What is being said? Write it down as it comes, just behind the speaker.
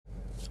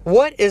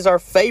What is our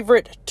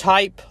favorite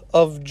type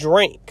of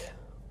drink?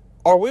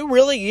 Are we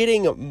really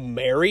getting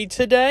married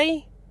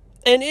today?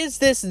 And is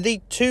this the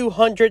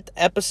 200th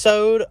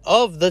episode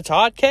of the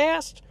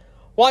Toddcast?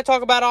 Well, I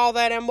talk about all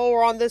that and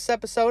more on this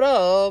episode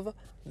of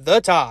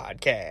the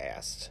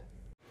Toddcast.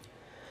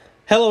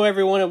 Hello,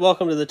 everyone, and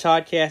welcome to the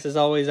Toddcast. As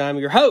always, I'm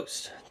your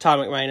host, Todd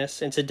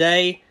McManus, and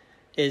today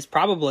is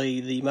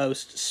probably the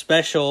most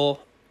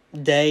special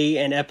day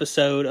and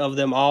episode of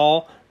them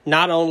all.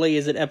 Not only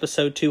is it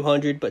episode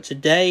 200, but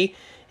today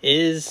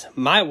is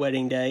my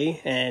wedding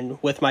day,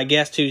 and with my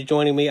guest who's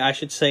joining me, I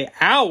should say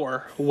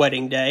our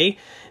wedding day,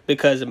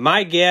 because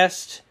my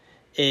guest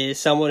is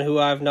someone who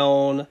I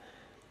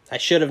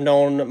should have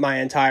known my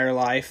entire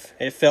life.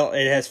 It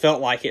has felt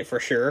like it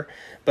for sure,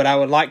 but I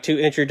would like to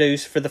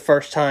introduce for the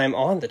first time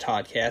on the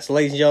Toddcast,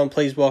 ladies and gentlemen,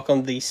 please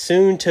welcome the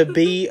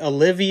soon-to-be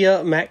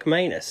Olivia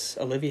McManus.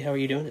 Olivia, how are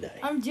you doing today?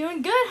 I'm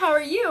doing good. How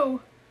are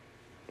you?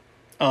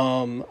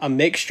 A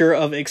mixture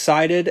of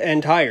excited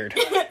and tired.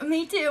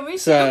 Me too.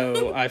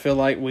 So I feel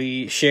like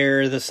we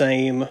share the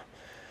same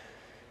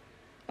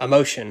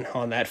emotion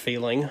on that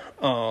feeling.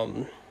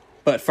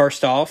 But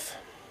first off,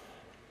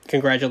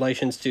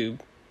 congratulations to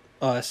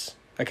us.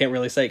 I can't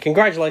really say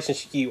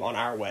congratulations to you on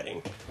our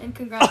wedding. And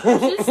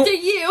congratulations to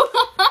you.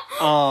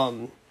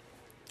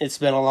 It's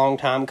been a long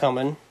time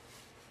coming.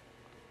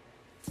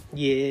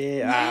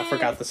 Yeah, I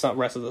forgot the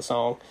rest of the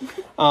song.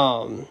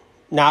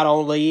 Not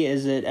only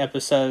is it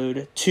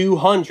episode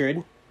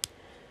 200,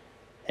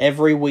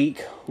 every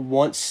week,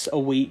 once a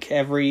week,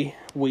 every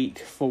week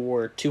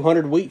for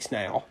 200 weeks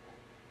now,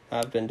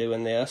 I've been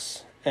doing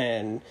this.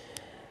 And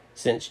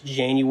since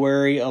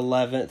January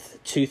 11th,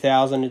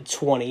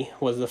 2020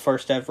 was the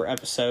first ever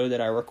episode that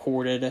I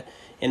recorded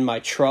in my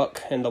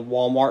truck in the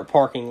Walmart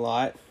parking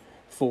lot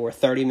for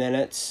 30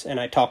 minutes, and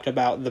I talked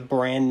about the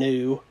brand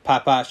new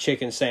Popeye's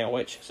chicken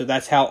sandwich. So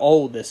that's how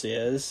old this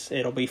is.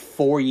 It'll be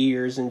 4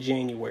 years in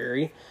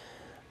January.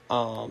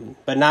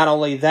 But not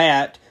only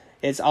that,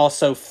 it's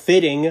also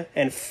fitting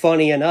and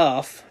funny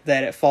enough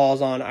that it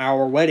falls on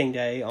our wedding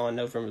day on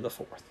November the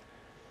 4th.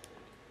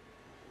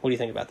 What do you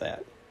think about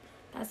that?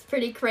 That's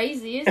pretty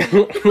crazy,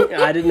 isn't it?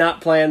 I did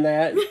not plan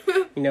that.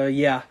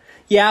 Yeah,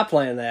 I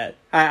planned that.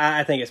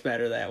 I think it's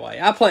better that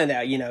way. I planned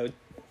that,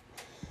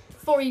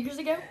 4 years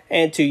ago?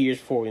 And 2 years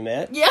before we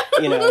met. Yeah.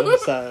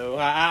 So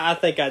I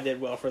think I did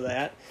well for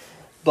that.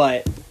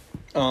 But,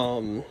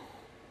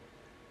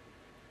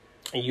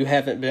 you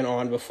haven't been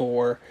on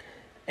before,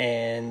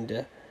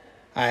 and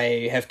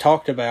I have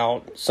talked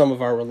about some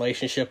of our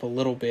relationship a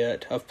little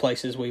bit, of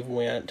places we've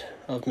went,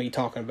 of me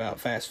talking about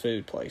fast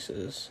food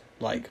places,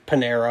 like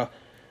Panera,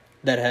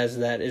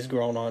 that is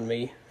grown on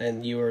me,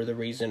 and you are the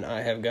reason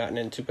I have gotten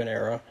into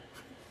Panera,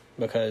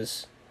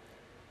 because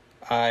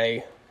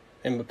I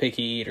am a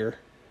picky eater,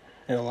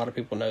 and a lot of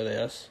people know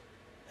this,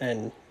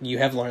 and you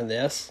have learned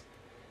this.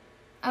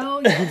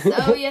 Oh,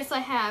 yes, I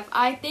have.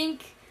 I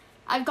think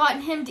I've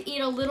gotten him to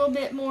eat a little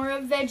bit more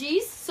of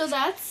veggies, so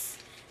that's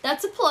a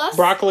plus.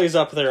 Broccoli's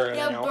up there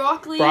now.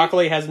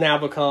 Broccoli has now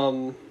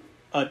become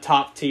a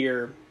top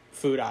tier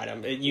food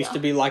item. It used to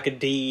be like a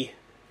D,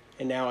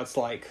 and now it's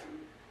like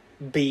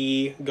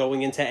B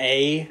going into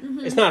A. Mm-hmm.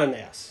 It's not an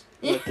S.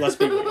 Let's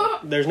be real.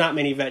 There's not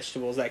many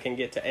vegetables that can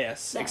get to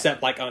S,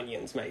 except like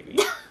onions, maybe.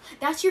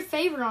 That's your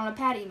favorite on a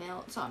patty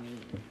melt, so I mean...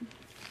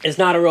 It's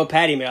not a real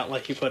patty melt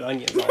unless you put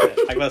onions on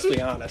it. Like, let's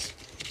be honest.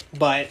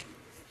 But,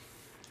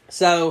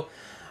 so,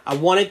 I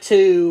wanted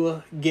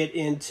to get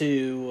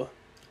into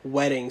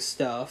wedding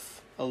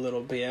stuff a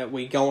little bit.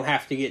 We don't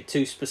have to get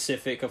too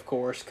specific, of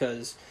course,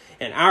 because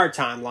in our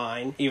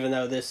timeline, even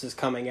though this is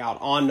coming out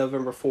on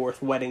November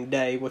 4th, wedding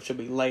day, which will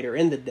be later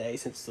in the day,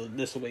 since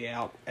this will be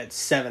out at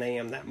 7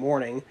 a.m. that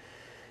morning,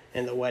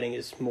 and the wedding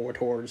is more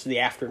towards the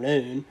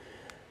afternoon.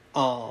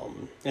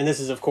 And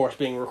this is, of course,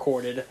 being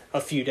recorded a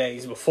few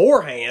days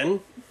beforehand.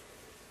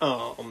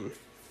 I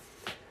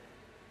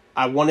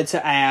wanted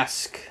to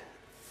ask,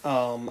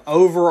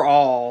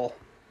 overall,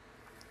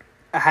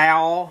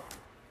 what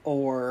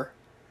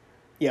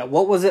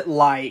was it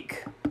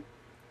like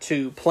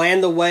to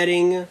plan the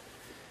wedding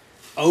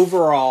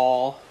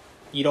overall?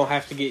 You don't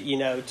have to get,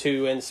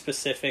 too in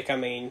specific. I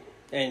mean,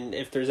 and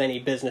if there's any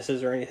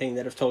businesses or anything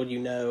that have told you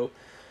no,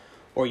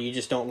 or you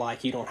just don't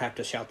like, you don't have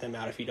to shout them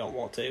out if you don't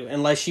want to.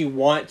 Unless you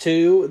want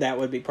to, that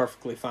would be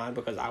perfectly fine,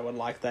 because I would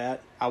like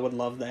that. I would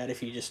love that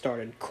if you just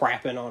started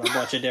crapping on a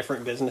bunch of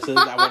different businesses.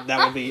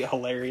 That would be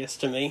hilarious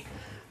to me.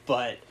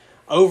 But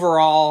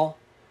overall,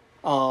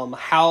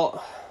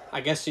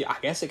 I guess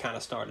it kind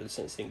of started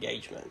since the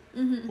engagement,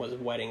 mm-hmm. was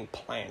wedding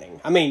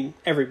planning. I mean,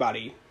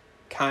 everybody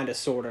kind of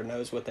sort of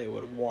knows what they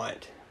would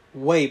want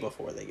way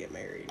before they get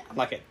married,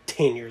 like at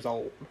 10 years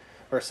old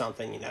or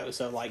something,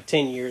 So like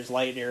 10 years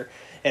later,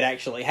 it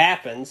actually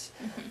happens.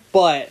 Mm-hmm.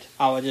 But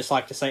I would just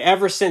like to say,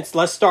 ever since,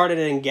 let's start at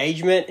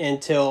engagement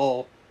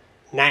until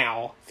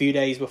now, a few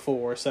days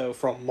before. So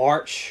from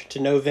March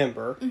to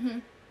November, mm-hmm.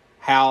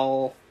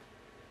 How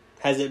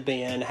has it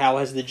been? How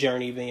has the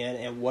journey been?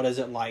 And what is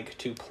it like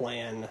to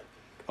plan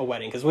a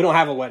wedding? Because we don't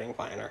have a wedding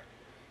planner.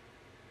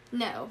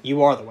 No.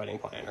 You are the wedding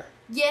planner.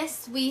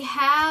 yes, we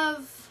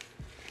have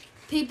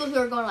people who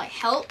are going to, like,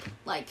 help.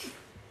 Like,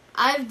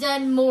 I've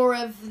done more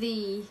of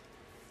the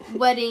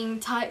wedding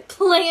type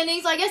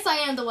planning, so I guess I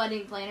am the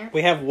wedding planner.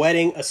 We have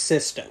wedding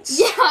assistants.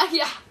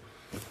 Yeah.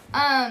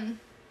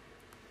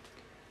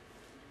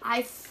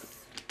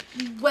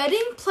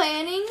 Wedding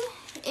planning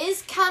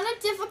is kind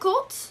of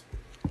difficult.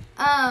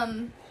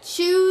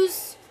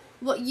 Choose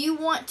what you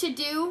want to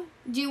do.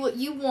 Do what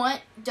you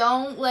want.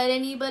 Don't let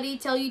anybody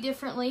tell you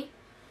differently.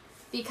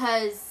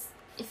 Because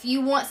if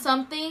you want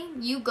something,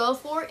 you go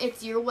for it.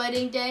 It's your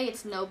wedding day.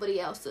 It's nobody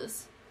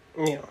else's.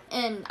 Yeah.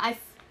 And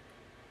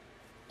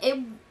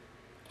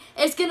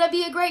it's going to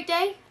be a great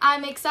day.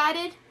 I'm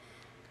excited.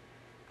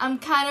 I'm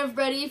kind of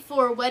ready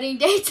for wedding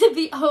day to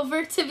be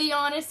over, to be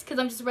honest, because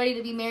I'm just ready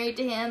to be married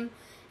to him,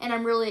 and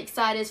I'm really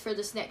excited for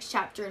this next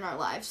chapter in our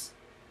lives.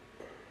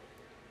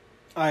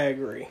 I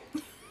agree.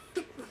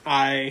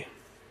 I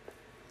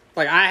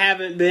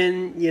haven't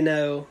been,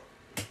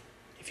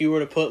 if you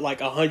were to put like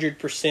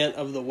 100%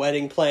 of the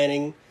wedding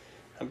planning,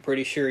 I'm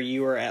pretty sure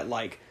you were at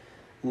like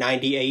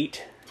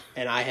 98,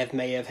 and I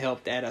may have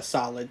helped at a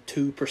solid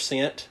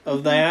 2%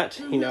 of that.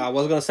 Mm-hmm. I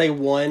was going to say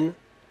 1.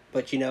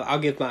 But, I'll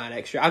give mine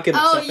extra. I'll give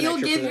myself an extra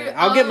percent.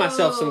 I'll give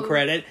myself some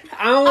credit.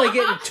 I'm only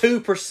getting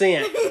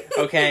 2%.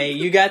 Okay,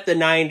 you got the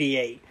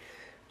 98.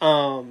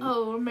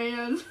 Oh,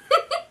 man.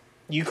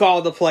 You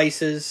called the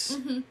places.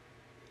 Mm-hmm.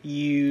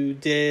 You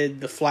did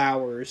the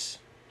flowers.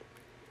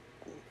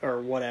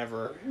 Or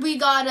whatever. We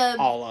got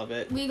all of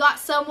it. We got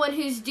someone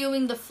who's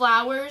doing the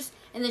flowers.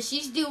 And then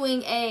she's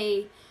doing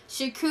a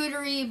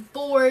charcuterie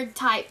board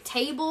type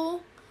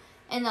table.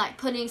 And, like,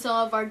 putting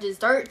some of our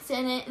desserts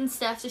in it and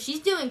stuff. So she's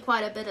doing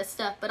quite a bit of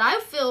stuff. But I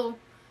feel,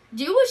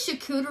 do a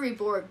charcuterie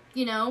board,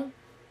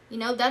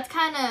 that's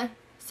kind of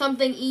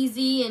something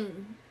easy.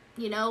 And,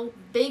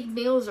 big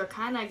meals are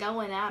kind of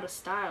going out of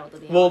style, to be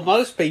honest. Well,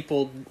 most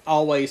people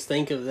always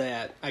think of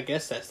that. I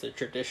guess that's the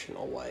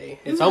traditional way.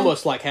 It's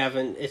almost like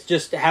it's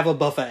just have a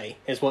buffet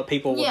is what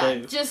people will do.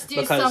 Yeah, just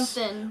do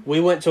something. We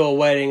went to a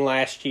wedding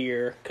last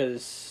year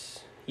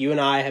because you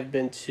and I have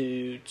been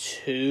to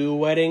 2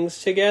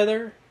 weddings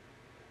together.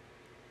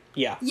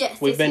 Yeah. Yes.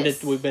 We've been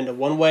to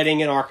one wedding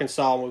in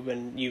Arkansas,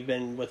 and you've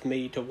been with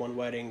me to one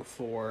wedding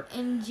for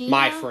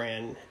my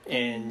friend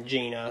and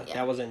Gina. Yeah.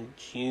 That was in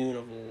June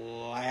of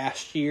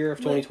last year of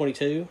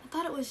 2022. I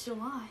thought it was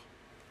July.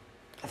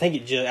 I think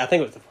it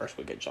was the first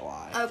week of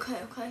July.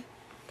 Okay.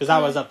 Because I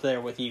was up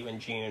there with you in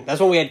June. That's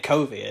when we had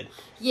COVID.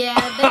 Yeah,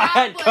 I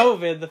had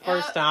COVID the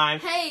first time.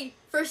 Hey,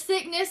 for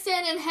sickness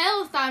and in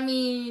health, I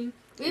mean.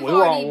 We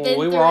were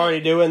already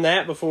doing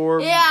that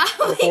before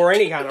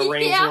any kind of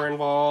rings were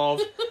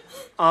involved.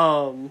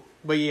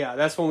 But yeah,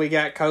 that's when we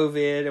got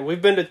COVID, and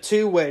we've been to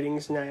 2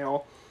 weddings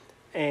now.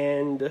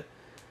 And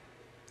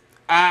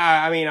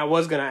I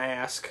was gonna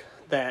ask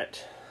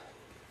that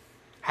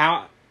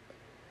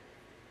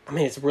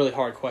it's a really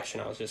hard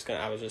question. I was just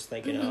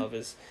thinking of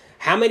is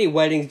how many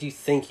weddings do you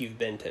think you've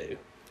been to?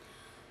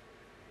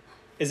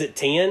 Is it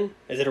 10?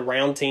 Is it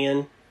around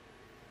 10?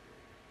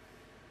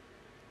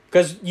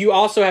 Because you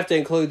also have to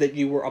include that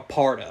you were a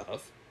part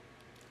of.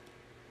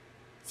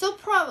 So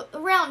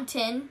around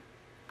 10.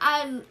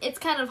 It's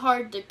kind of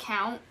hard to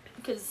count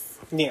because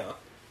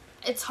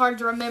it's hard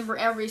to remember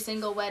every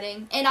single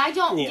wedding. And I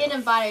don't get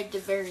invited to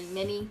very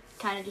many.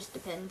 Kind of just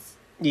depends.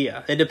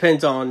 Yeah, it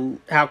depends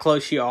on how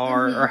close you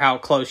are or how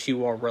close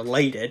you are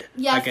related.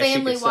 Yeah, I guess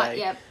family-wise,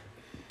 yeah.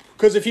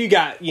 Because if you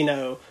got,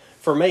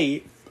 for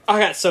me, I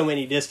got so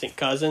many distant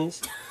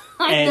cousins.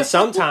 And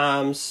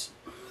sometimes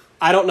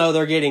I don't know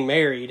they're getting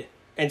married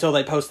until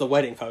they post the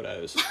wedding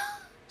photos.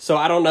 So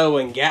I don't know.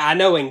 I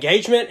know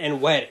engagement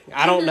and wedding.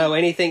 I don't know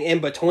anything in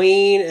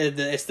between.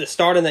 It's the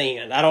start and the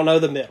end. I don't know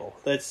the middle.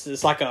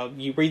 It's like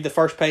you read the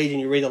first page and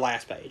you read the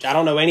last page. I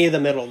don't know any of the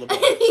middle of the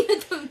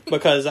book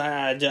because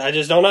I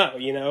just don't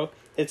know.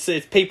 It's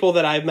people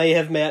that I may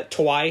have met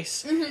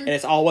twice, and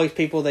it's always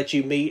people that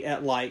you meet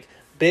at like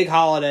big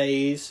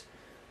holidays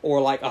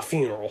or like a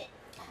funeral,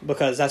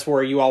 because that's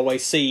where you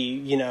always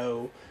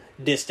see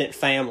distant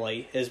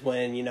family is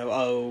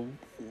when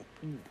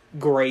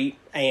great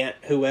aunt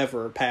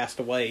whoever passed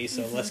away,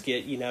 so let's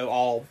get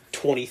all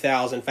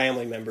 20,000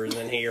 family members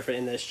in here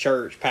in this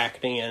church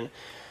packed in.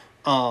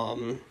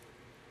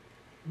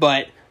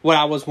 But what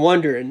I was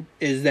wondering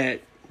is that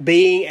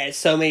being at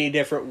so many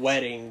different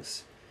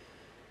weddings,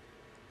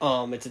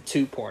 it's a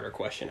 2-parter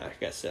question, I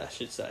guess I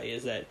should say,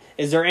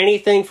 is there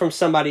anything from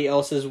somebody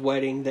else's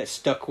wedding that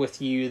stuck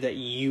with you that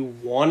you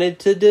wanted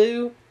to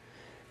do,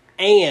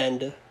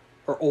 and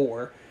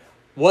or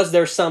was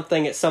there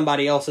something at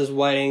somebody else's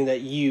wedding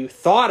that you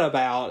thought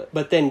about,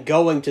 but then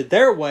going to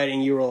their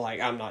wedding, you were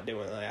like, I'm not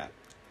doing that?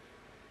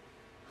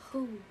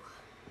 Ooh.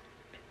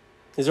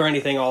 Is there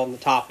anything on the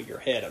top of your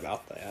head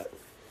about that?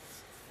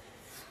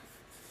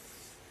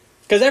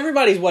 Because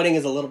everybody's wedding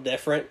is a little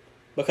different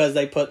because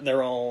they put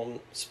their own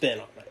spin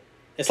on it.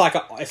 It's like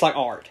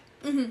art.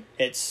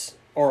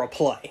 Or a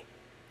play.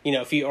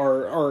 If you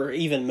or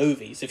even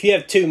movies. If you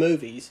have 2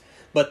 movies,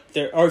 But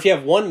or if you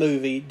have one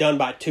movie done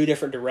by two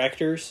different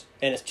directors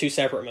and it's two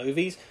separate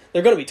movies,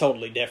 they're going to be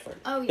totally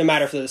different. Oh, yes. No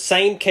matter if they're the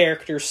same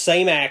characters,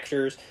 same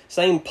actors,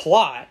 same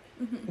plot,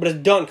 but it's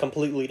done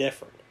completely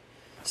different.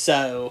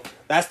 So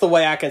that's the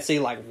way I can see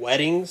like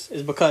weddings,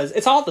 is because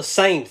it's all the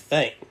same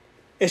thing.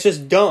 It's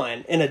just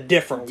done in a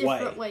different way.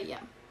 Different way, yeah.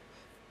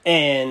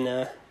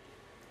 And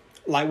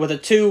like with the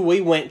two we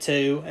went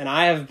to, and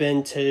I have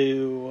been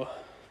to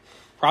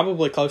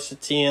probably close to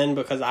 10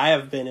 because I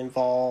have been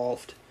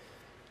involved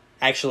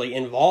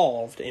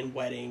in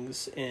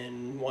weddings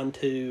in 1,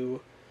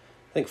 2,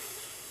 I think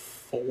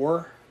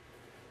 4.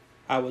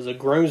 I was a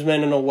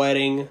groomsman in a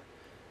wedding.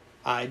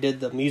 I did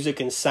the music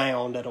and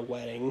sound at a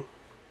wedding.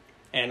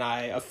 And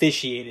I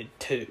officiated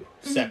 2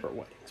 separate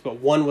weddings. But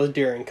one was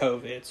during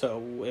COVID,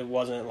 so it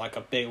wasn't like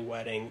a big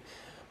wedding.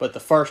 But the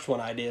first one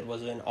I did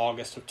was in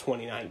August of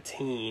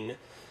 2019.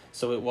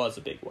 So it was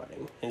a big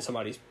wedding in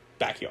somebody's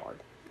backyard,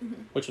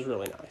 which was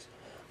really nice.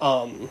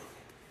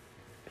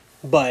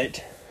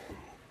 But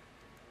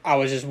I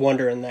was just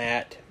wondering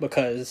that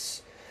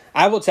because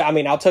I'll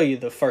tell you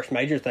the first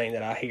major thing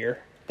that I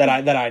hear, that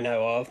I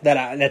know of,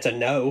 that's a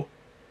no.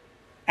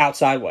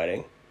 Outside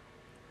wedding.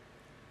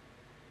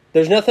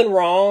 There's nothing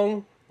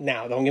wrong.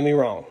 Now, don't get me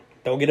wrong.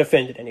 Don't get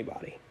offended,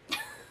 anybody.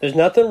 There's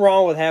nothing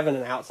wrong with having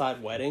an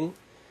outside wedding.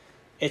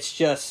 It's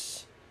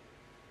just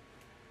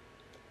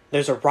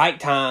there's a right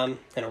time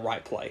and a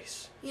right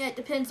place. Yeah, it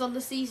depends on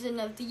the season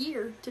of the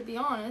year, to be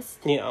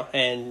honest.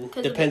 And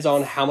depends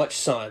on how much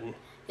sun.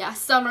 Yeah,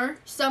 summer.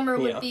 Summer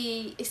would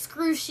be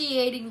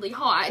excruciatingly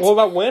hot. What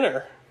about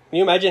winter? Can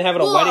you imagine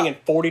having a wedding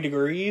at 40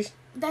 degrees?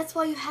 That's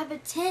why you have a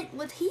tent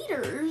with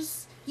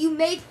heaters. You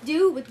make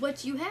do with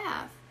what you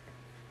have.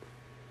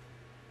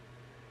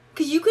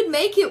 Because you could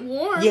make it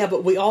warm. Yeah,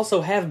 but we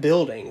also have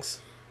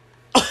buildings.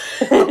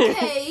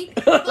 Okay,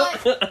 but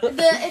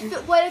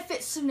what if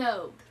it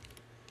snowed?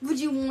 Would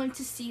you want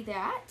to see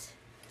that?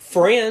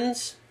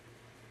 Friends.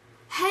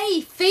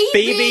 Hey, Phoebe!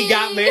 Phoebe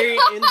got married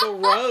in the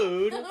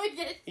road.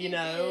 Yes,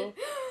 did.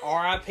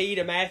 R.I.P.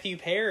 to Matthew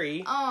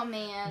Perry. Oh,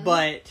 man.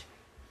 But,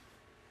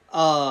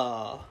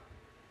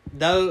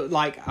 though,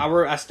 like,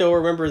 I still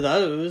remember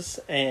those,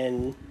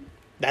 and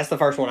that's the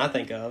first one I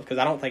think of, because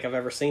I don't think I've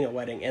ever seen a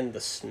wedding in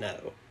the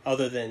snow,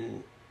 other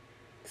than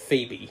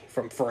Phoebe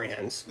from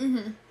Friends.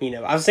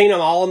 Mm-hmm. I've seen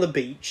them all on the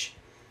beach.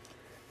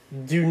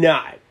 Do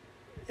not.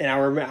 And I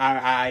remember,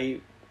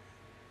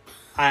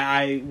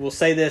 I will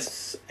say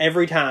this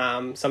every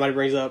time somebody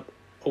brings up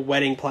a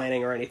wedding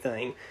planning or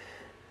anything.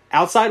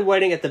 Outside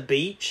wedding at the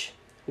beach,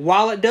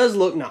 while it does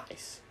look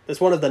nice, it's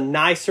one of the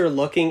nicer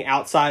looking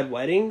outside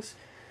weddings,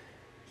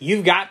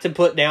 you've got to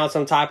put down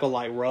some type of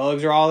like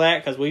rugs or all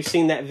that, because we've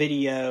seen that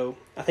video,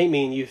 I think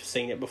me and you've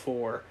seen it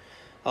before,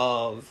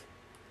 of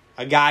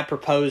a guy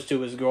proposed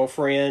to his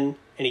girlfriend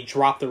and he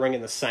dropped the ring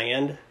in the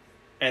sand,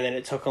 and then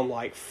it took him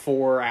like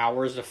 4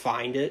 hours to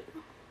find it,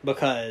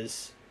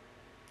 because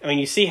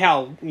you see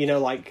how,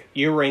 like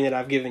your ring that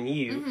I've given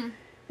you,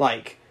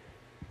 like,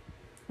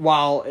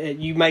 while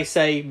you may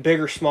say big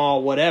or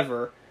small,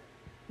 whatever,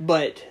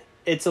 but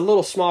it's a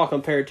little small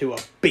compared to a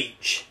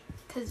beach.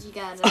 Because you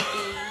gotta be...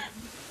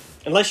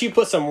 Unless you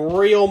put some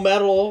real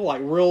metal,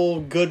 like real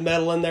good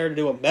metal in there to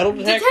do a metal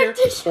detector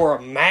or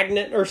a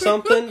magnet or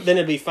something, then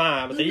it'd be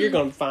fine. But then you're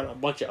going to find a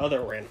bunch of other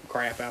random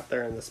crap out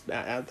there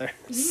out there.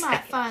 You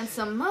might find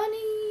some money.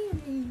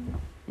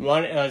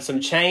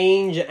 Some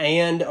change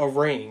and a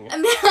ring.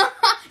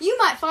 You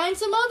might find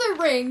some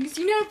other rings.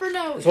 You never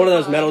know. It's one of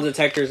those metal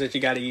detectors that you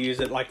got to use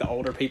that like the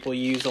older people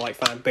use to like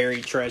find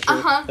buried treasure.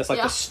 That's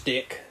like the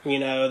stick,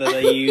 that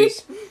they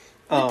use.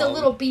 With the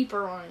little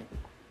beeper on it.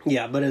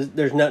 Yeah, but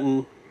there's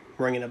nothing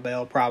ringing a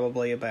bell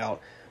probably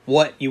about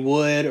what you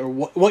would or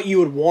what you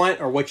would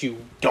want or what you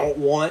don't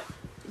want.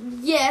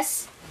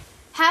 Yes.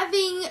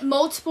 Having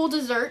multiple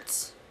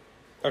desserts.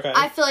 Okay.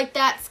 I feel like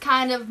that's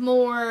kind of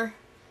more...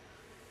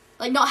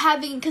 Like not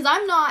having... Because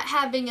I'm not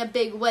having a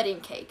big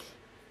wedding cake.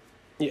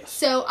 Yes.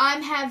 So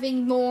I'm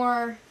having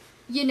more,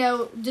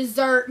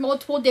 dessert,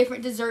 multiple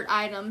different dessert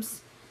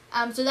items.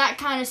 So that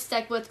kind of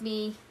stuck with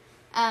me.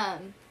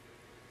 And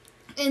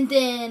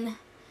then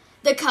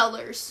the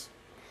colors.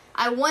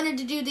 I wanted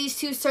to do these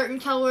 2 certain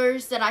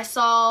colors that I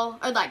saw,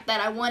 or like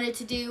that I wanted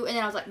to do, and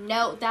then I was like,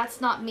 no,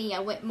 that's not me. I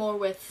went more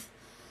with,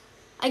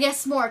 I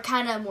guess, more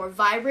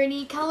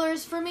vibrant-y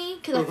colors for me,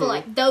 because I feel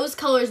like those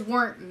colors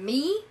weren't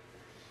me.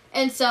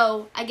 And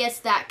so I guess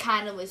that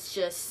kind of was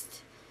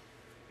just,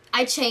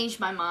 I changed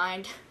my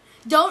mind.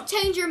 Don't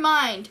change your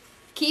mind.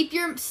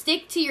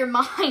 Stick to your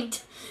mind,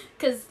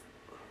 because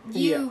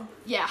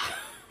yeah.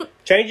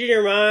 Changing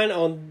your mind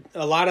on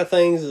a lot of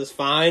things is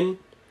fine,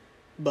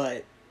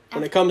 but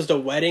when it comes to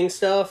wedding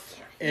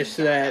stuff, it's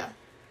that,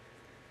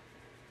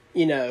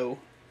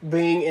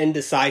 being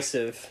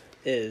indecisive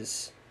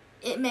is...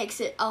 It makes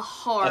it a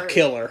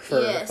killer for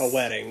a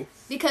wedding.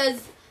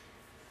 Because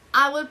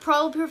I would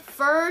probably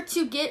prefer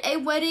to get a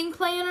wedding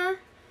planner.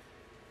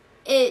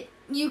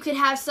 You could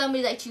have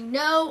somebody that you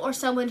know, or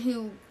someone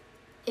who,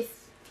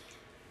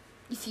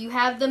 if you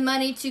have the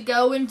money to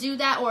go and do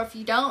that, or if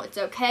you don't, it's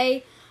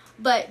okay.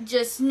 But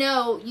just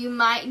know you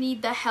might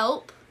need the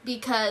help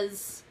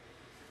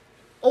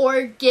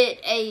or get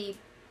a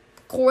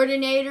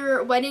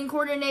wedding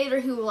coordinator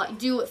who will like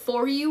do it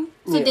for you.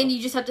 So then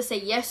you just have to say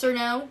yes or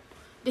no,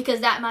 because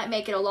that might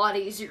make it a lot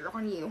easier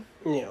on you.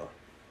 Yeah.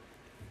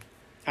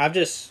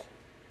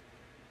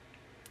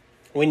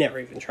 We never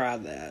even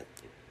tried that.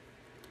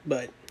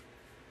 But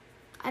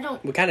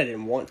we kind of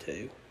didn't want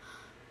to.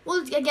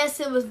 Well, I guess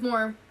it was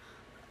more...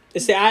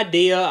 It's the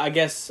idea, I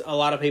guess, a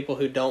lot of people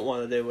who don't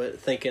want to do it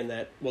thinking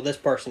that, well, this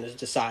person is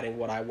deciding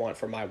what I want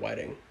for my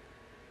wedding.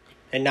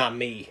 And not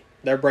me.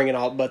 They're bringing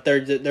but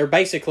they're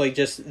basically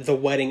just the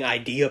wedding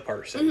idea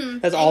person. Mm-hmm.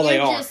 That's all they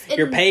are.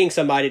 You're paying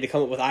somebody to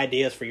come up with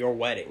ideas for your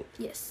wedding.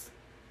 Yes.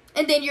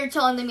 And then you're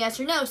telling them yes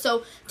or no.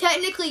 So,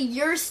 technically,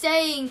 you're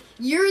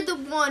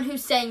the one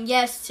who's saying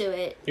yes to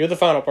it. You're the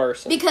final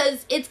person.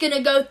 Because it's going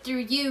to go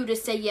through you to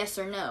say yes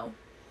or no.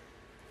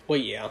 Well,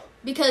 yeah.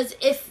 Because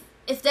if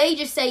they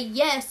just say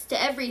yes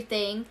to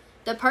everything,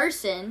 the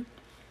person,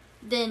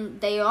 then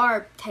they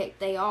are.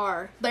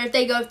 But if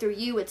they go through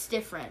you, it's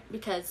different.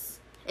 Because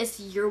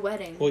it's your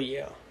wedding. Well,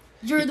 yeah.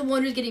 You're the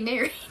one who's getting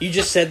married. You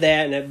just said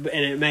that, and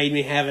it made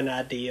me have an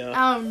idea.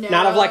 Oh, no.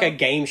 Not of, like, a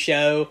game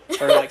show,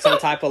 or, like, some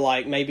type of,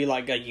 like, maybe,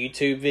 like, a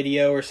YouTube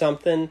video or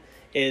something,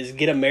 is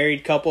get a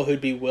married couple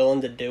who'd be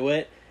willing to do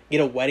it, get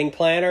a wedding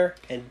planner,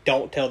 and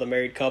don't tell the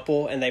married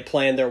couple, and they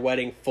plan their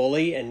wedding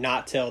fully, and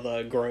not tell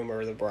the groom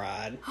or the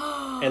bride.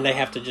 And they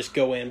have to just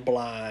go in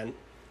blind.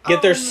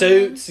 Get their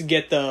suits,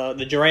 get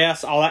the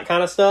dress, all that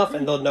kind of stuff,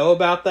 and they'll know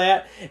about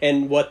that,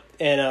 and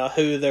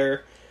who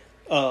they're...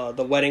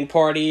 the wedding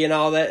party and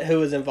all that,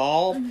 who is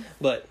involved,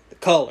 but the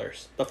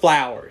colors, the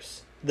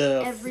flowers,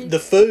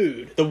 the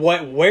food,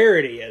 where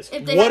it is,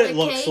 what it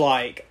looks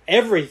like,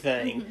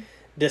 everything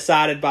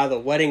decided by the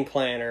wedding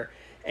planner,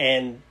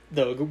 and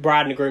the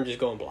bride and the groom just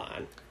going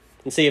blind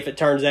and see if it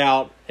turns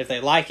out, if they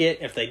like it,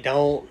 if they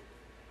don't.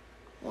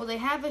 Well, they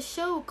have a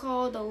show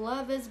called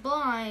Love is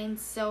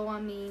Blind, so,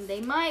 I mean, they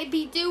might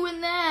be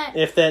doing that.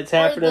 If that's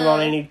happening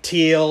on any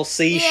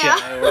TLC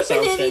show or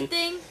something.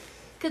 Anything.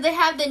 Because they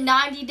have the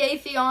 90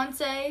 Day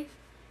Fiancé,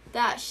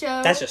 that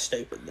show. That's just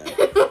stupid,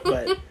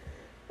 though.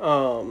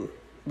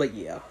 But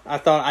yeah,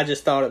 I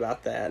just thought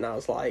about that, and I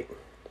was like,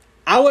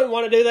 I wouldn't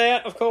want to do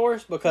that, of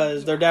course,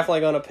 because they're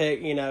definitely going to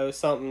pick,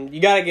 something. You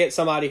got to get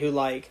somebody who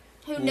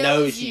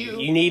knows you.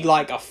 You need,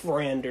 like, a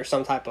friend or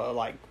some type of,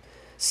 like,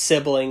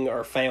 sibling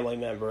or family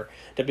member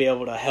to be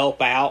able to help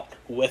out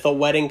with a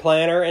wedding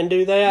planner and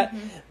do that.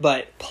 Mm-hmm.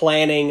 But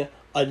planning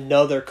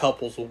another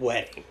couple's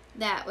wedding.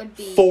 That would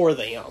be... for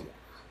them.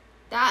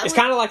 It's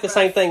kind of like the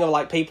same thing of,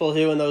 like, people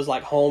doing those,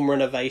 like, home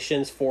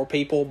renovations for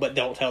people, but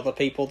don't tell the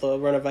people the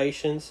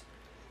renovations.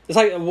 It's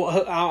like,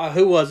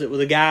 who was it? With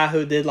the guy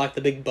who did, like,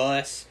 the big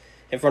bus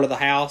in front of the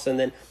house, and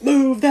then,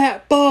 move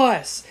that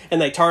bus! And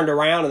they turned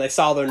around and they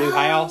saw their new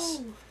house.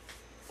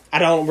 I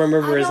don't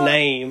remember his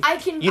name.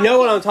 You know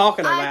what I'm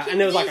talking about. And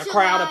there was, like, a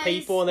crowd of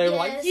people, and they were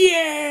like,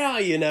 yeah!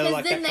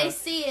 Like then they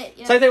see it.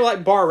 Yeah. Same thing with,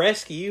 like, Bar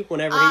Rescue,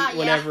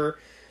 whenever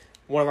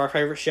one of our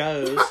favorite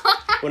shows...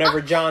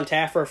 Whenever John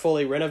Taffer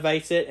fully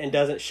renovates it and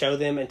doesn't show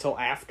them until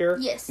after.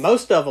 Yes.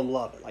 Most of them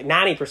love it. Like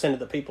 90% of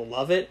the people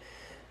love it.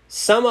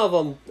 Some of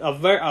them,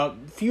 a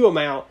few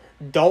amount,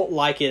 don't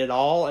like it at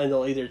all, and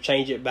they'll either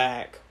change it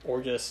back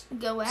or just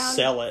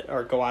sell it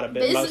or go out of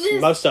business.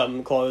 Most of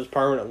them close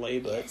permanently.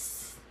 But,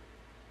 yes.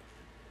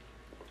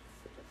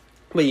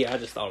 But yeah, I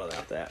just thought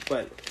about that.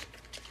 But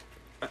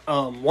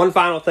one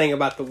final thing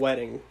about the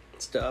wedding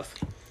stuff.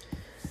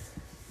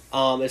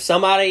 If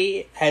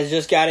somebody has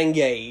just got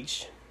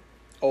engaged...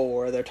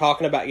 or they're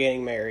talking about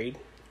getting married,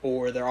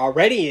 or they're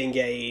already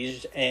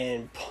engaged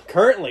and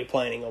currently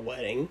planning a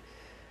wedding,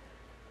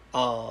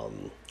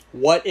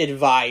 what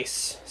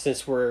advice,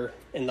 since we're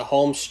in the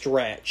home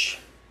stretch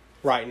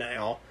right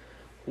now,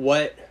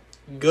 what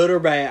good or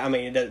bad, I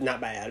mean, not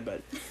bad,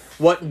 but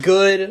what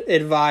good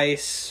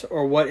advice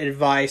or what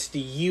advice do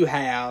you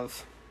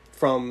have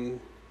from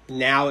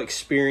now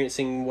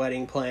experiencing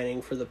wedding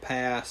planning for the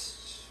past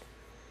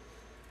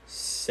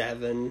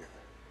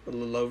a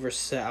little over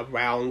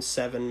around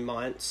 7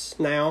 months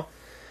now?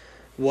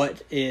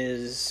 What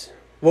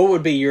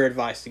would be your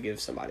advice to give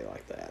somebody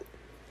like that?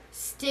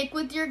 Stick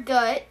with your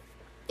gut.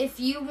 If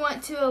you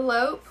want to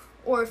elope,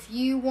 or if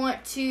you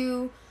want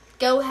to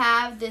go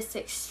have this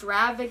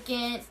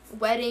extravagant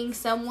wedding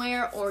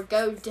somewhere, or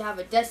go to have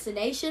a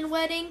destination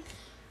wedding,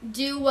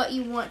 do what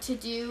you want to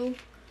do,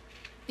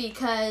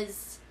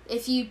 because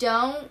if you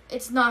don't,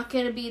 it's not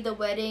going to be the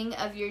wedding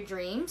of your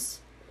dreams.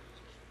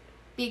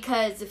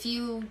 Because if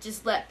you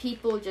just let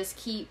people just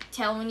keep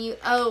telling you,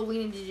 oh, we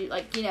need to do,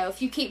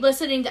 if you keep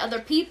listening to other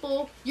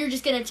people, you're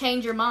just going to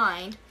change your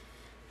mind.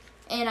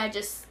 And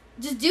just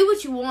do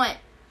what you want.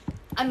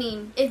 I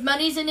mean, if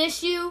money's an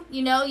issue,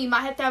 you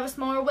might have to have a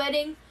smaller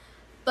wedding.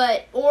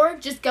 Or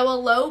just go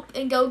elope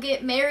and go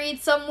get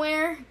married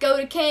somewhere. Go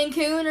to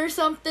Cancun or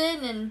something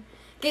and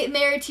get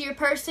married to your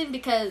person,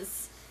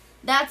 because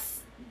that's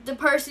the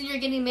person you're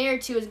getting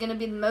married to is going to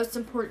be the most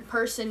important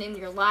person in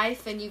your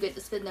life, and you get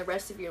to spend the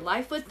rest of your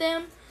life with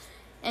them,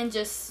 and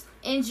just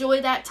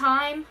enjoy that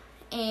time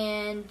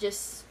and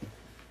just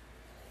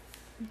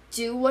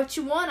do what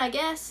you want, I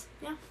guess.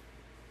 Yeah.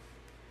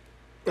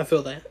 I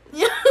feel that.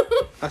 Yeah.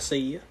 I see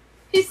you.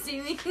 You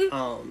see me?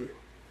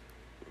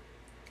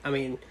 I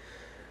mean,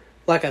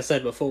 like I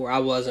said before, I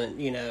wasn't,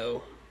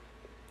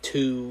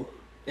 too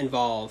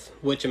involved,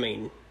 which, I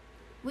mean,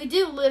 we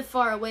do live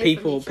far away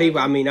people, from each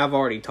other. I mean, I've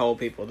already told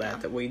people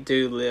that we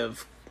do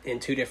live in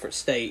 2 different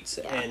states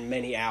and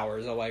many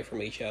hours away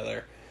from each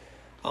other.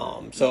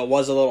 So it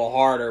was a little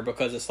harder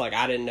because it's like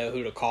I didn't know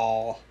who to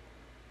call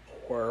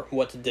or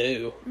what to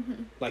do.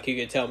 Mm-hmm. Like you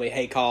could tell me,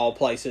 hey, call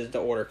places to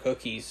order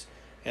cookies,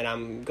 and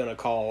I'm going to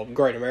call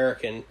Great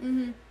American,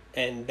 Mm-hmm.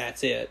 and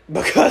that's it.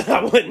 Because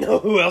I wouldn't know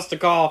who else to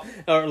call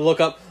or look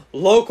up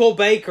local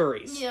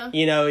bakeries. Yeah.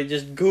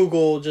 Just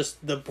Google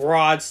just the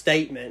broad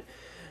statement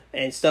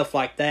and stuff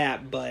like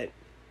that. But,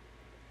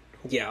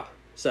 yeah,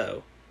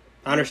 so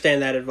I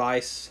understand that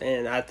advice,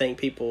 and I think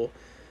people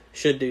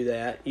should do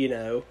that,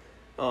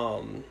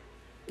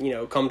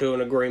 come to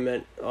an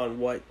agreement on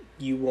what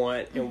you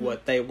want and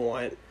what they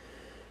want.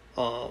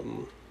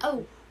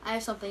 Oh, I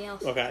have something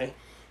else. Okay.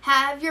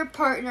 Have your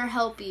partner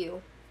help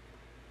you.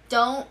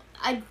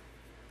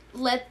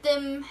 Let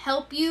them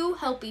help you,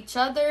 help each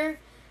other,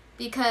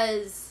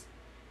 because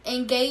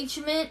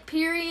engagement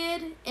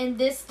period in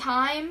this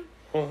time,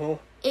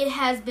 it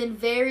has been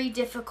very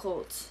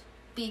difficult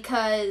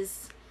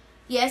because,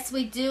 yes,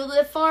 we do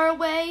live far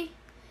away.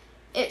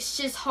 It's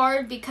just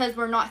hard because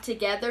we're not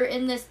together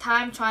in this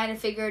time trying to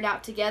figure it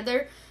out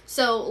together.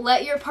 So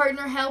let your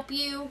partner help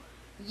you.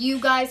 You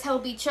guys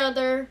help each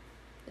other.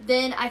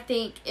 Then I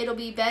think it'll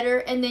be better,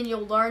 and then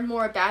you'll learn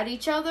more about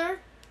each other,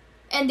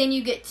 and then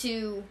you get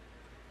to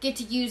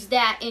use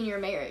that in your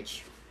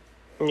marriage.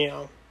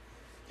 Yeah,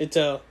 it's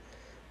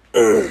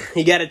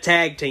you got to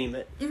tag team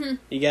it. Mm-hmm.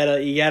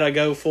 You gotta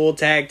go full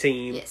tag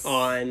team Yes.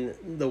 on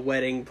the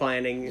wedding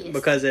planning. Yes.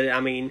 Because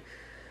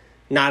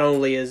not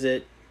only is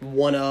it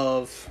one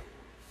of,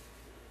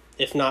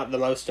 if not the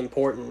most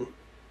important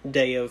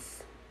day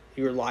of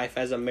your life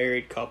as a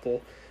married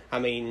couple. I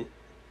mean,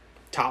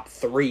 top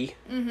 3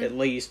 at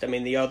least. I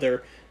mean, the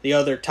other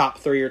top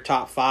 3 or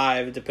top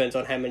 5 it depends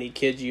on how many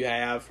kids you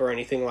have or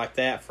anything like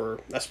that, for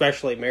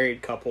especially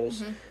married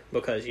couples.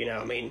 Because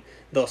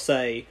they'll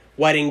say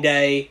wedding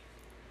day,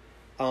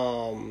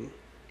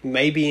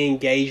 maybe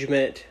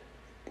engagement,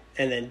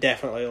 and then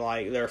definitely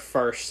like their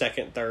first,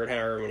 second, third,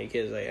 however many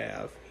kids they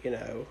have.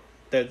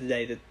 They're the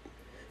day that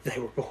they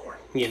were born.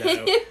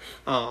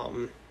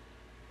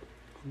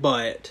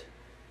 But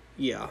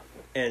yeah,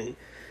 and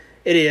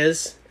it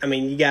is. I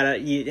mean,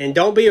 and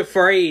don't be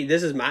afraid.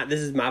 This is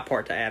my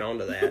part to add on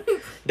to that.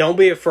 Don't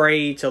be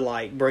afraid to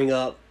like bring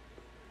up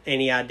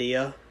any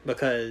idea,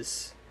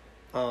 because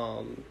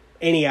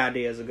any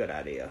idea is a good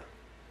idea.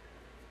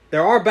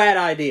 There are bad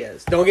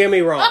ideas. Don't get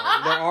me wrong.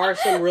 There are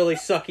some really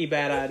sucky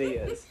bad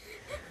ideas.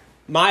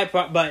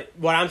 But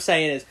what I'm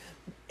saying is,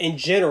 in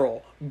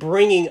general,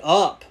 bringing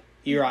up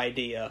your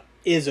idea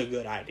is a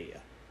good idea.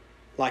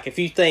 Like if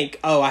you think,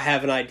 I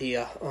have an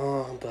idea,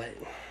 but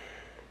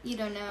you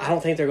don't know. I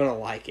don't think they're going to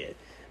like it.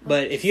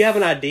 But if you have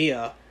an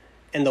idea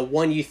and the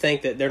one you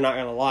think that they're not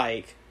going to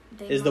like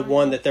is the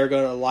one that they're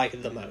going to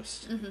like the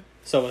most.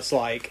 So it's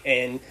like,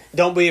 and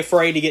don't be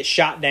afraid to get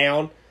shot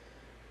down.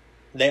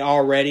 They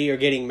already are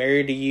getting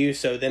married to you,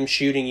 so them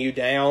shooting you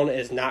down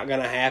is not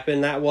going to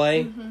happen that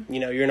way.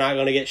 You're not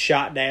going to get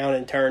shot down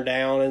and turned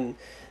down and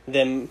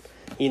them,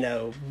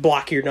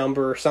 block your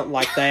number or something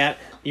like that.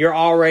 You're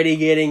already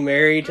getting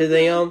married to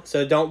them,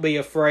 so don't be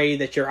afraid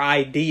that your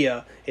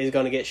idea is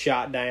going to get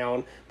shot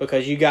down,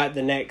 because you got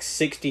the next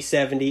 60,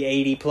 70,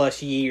 80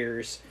 plus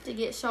years to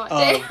get shot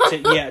down.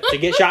 to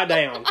get shot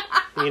down.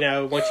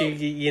 Once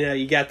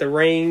you got the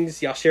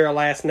rings, y'all share a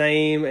last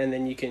name, and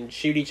then you can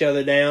shoot each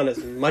other down as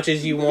much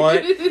as you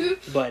want,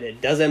 but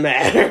it doesn't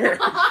matter.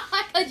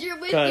 Because you're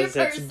with your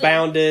person. It's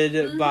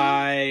bounded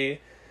by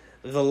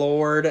the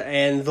Lord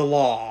and the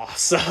law,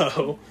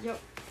 so... Yep.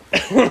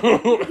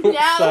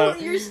 Now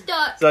you're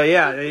stuck. So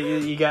yeah,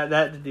 you got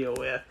that to deal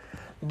with.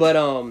 But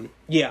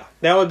yeah,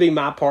 that would be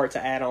my part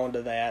to add on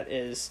to that,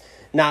 is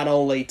not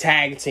only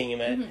tag team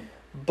it,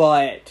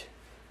 but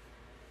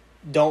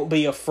don't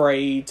be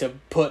afraid to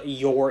put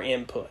your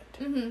input,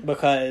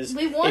 because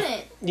we want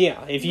it.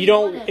 Yeah, if you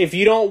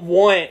don't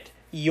want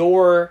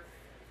your,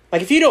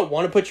 like, if you don't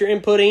want to put your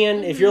input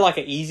in, if you're like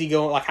an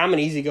easygoing, like I'm an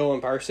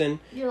easygoing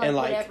person, you're like, and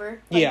like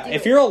whatever. Yeah,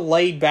 if you're a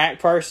laid back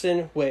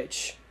person,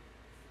 which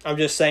I'm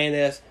just saying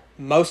this,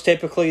 most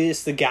typically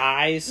it's the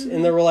guys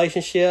in the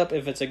relationship.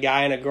 If it's a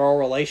guy and a girl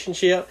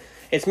relationship,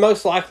 it's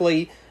most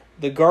likely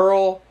the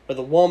girl or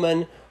the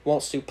woman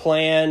wants to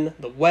plan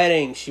the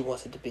wedding. She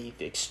wants it to be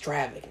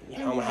extravagant.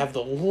 I'm going to have the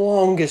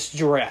longest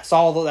dress,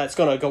 that's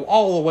going to go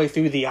all the way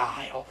through the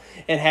aisle,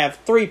 and have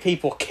 3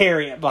 people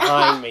carry it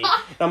behind me.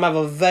 And I'm going to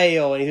have a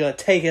veil, and he's going to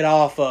take it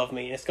off of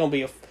me. And it's going to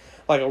be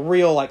a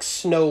real like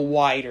Snow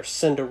White or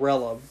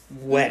Cinderella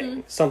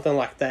wedding, something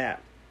like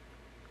that.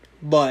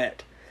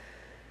 But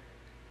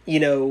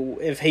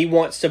if he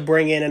wants to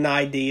bring in an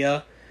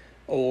idea,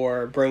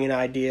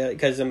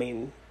 because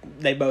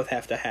they both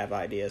have to have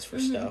ideas for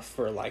stuff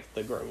for, like,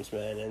 the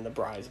groomsmen and the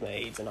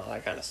bridesmaids and all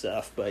that kind of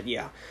stuff. But,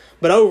 yeah.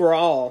 But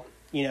overall,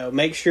 you know,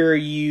 make sure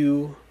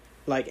you,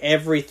 like,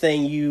 every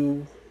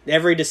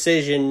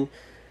decision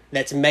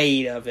that's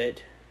made of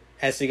it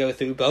has to go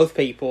through both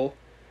people.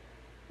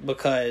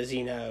 Because,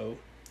 you know,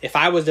 if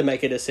I was to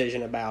make a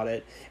decision about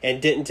it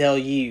and didn't tell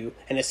you,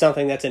 and it's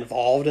something that's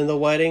involved in the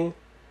wedding,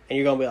 and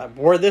you're going to be like,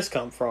 where'd this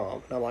come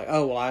from? And I'm like,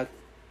 oh, well,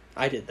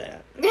 I did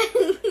that.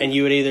 And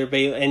you would either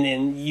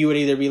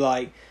be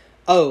like,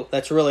 oh,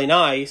 that's really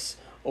nice,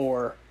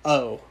 or,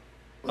 oh,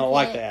 I don't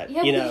like that.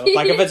 Yep. You know,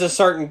 like if it's a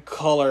certain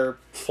color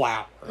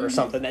flower or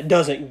something that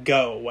doesn't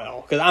go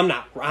well, because I'm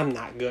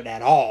not good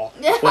at all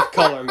with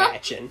color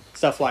matching,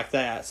 stuff like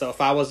that. So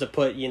if I was to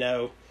put, you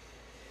know,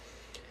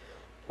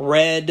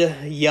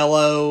 red,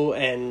 yellow,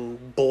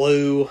 and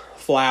blue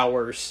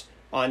flowers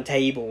on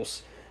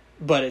tables,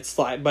 but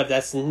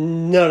that's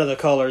none of the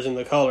colors in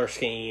the color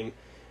scheme,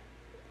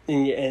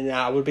 and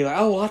I would be like,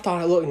 oh, well, I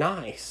thought it looked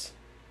nice,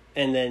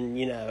 and then,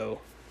 you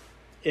know,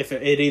 if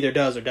it either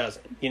does or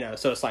doesn't, you know,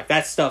 so it's like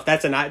that's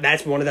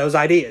one of those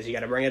ideas. You got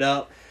to bring it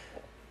up,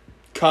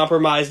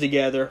 compromise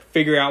together,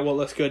 figure out what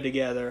looks good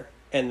together,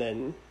 and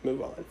then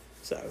move on.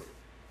 So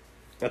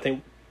I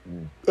think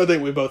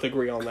we both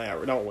agree on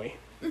that, don't we?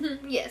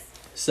 Yes.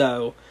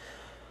 So,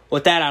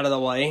 with that out of the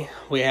way,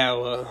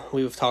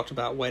 we've talked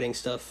about wedding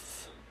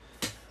stuff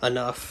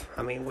enough.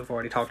 I mean, we've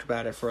already talked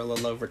about it for a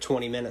little over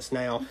 20 minutes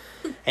now,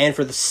 and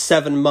for the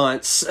 7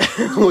 months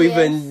we've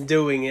been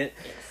doing it.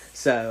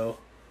 So,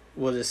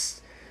 we'll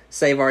just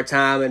save our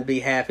time and be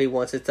happy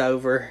once it's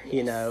over.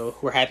 You know,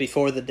 we're happy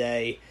for the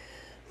day,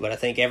 but I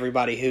think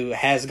everybody who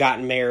has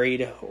gotten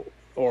married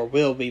or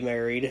will be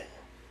married,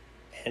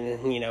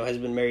 and, you know, has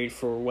been married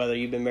for, whether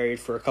you've been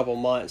married for a couple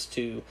months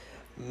to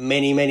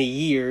many, many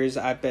years,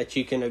 I bet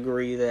you can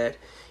agree that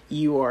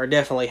you are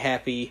definitely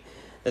happy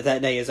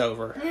that day is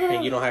over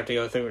and you don't have to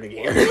go through it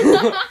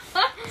again.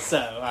 So,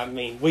 I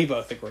mean, we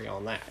both agree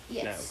on that.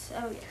 Yes.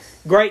 No. Oh, yes.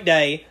 Great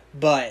day,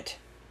 but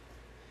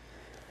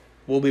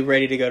we'll be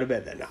ready to go to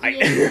bed that night.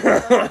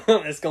 Yeah.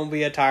 It's going to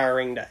be a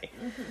tiring day.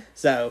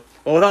 So,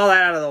 well, with all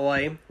that out of the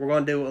way, we're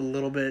going to do a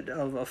little bit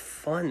of a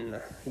fun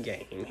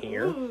game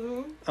here.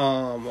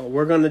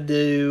 We're going to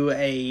do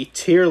a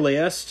tier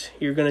list.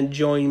 You're going to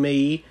join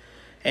me.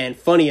 And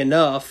funny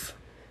enough,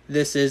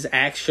 this is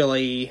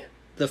actually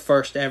the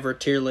first ever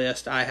tier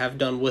list I have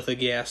done with a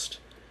guest.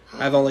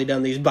 I've only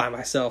done these by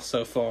myself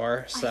so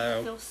far. So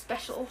I feel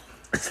special.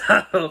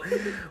 So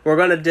we're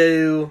going to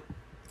do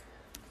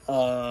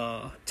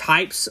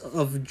types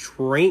of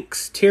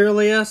drinks tier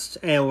list.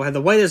 And the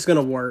way this is going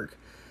to work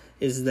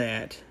is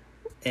that,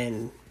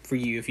 and for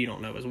you if you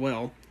don't know as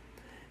well,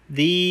 it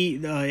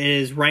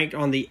is ranked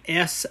on the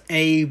S,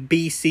 A,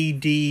 B, C,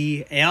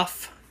 D,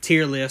 F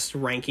tier list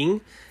ranking.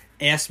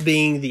 S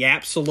being the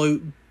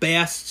absolute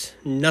best,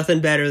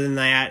 nothing better than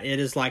that. It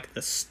is like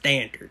the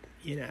standard,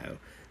 you know.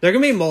 There can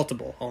be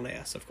multiple on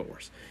S, of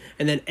course.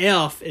 And then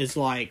F is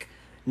like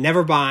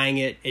never buying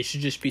it. It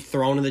should just be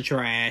thrown in the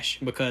trash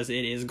because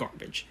it is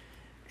garbage.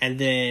 And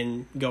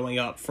then going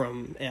up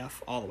from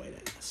F all the way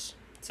to S.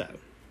 So,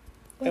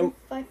 What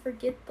if I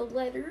forget the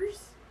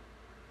letters?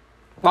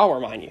 I'll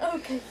remind you.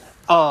 Okay.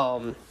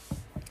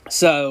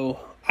 So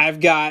I've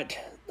got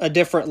a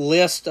different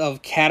list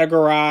of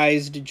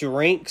categorized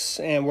drinks,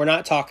 and we're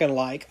not talking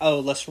like,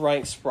 oh, let's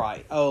rank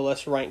Sprite, oh,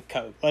 let's rank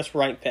Coke, let's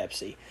rank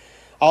Pepsi.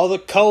 All the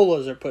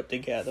colas are put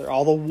together,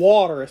 all the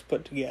water is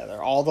put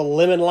together, all the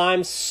lemon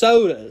lime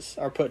sodas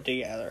are put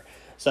together.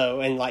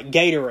 So, and like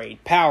Gatorade,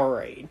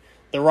 Powerade,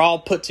 they're all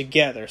put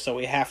together, so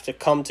we have to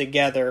come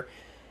together,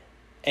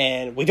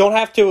 and we don't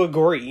have to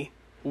agree.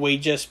 We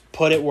just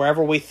put it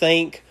wherever we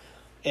think.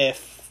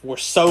 If we're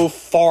so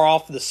far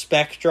off the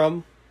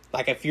spectrum,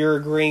 like if you're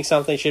agreeing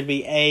something should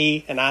be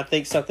A and I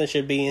think something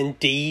should be in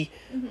D,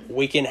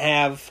 we can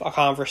have a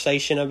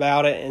conversation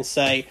about it and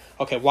say,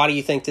 okay, why do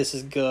you think this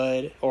is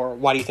good? Or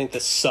why do you think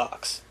this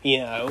sucks? You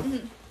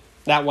know,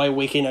 that way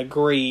we can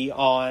agree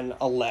on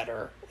a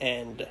letter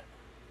and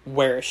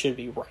where it should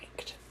be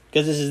ranked.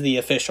 Because this is the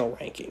official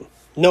ranking.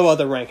 No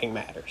other ranking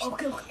matters.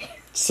 Okay.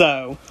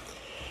 So,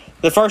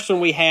 the first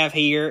one we have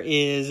here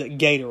is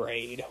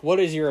Gatorade. What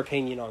is your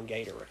opinion on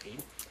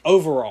Gatorade?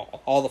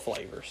 Overall, all the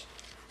flavors.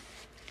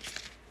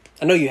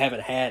 I know you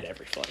haven't had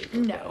every flavor.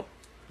 No.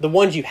 The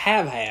ones you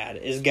have had,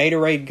 is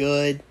Gatorade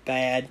good,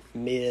 bad,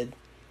 mid?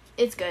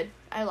 It's good.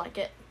 I like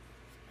it.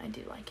 I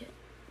do like it.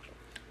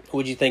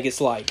 Would you think it's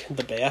like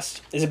the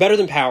best? Is it better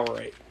than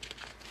Powerade?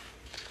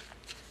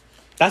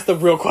 That's the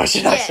real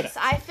question I should Yes,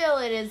 ask. I feel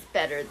it is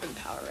better than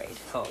Powerade.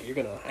 Oh, you're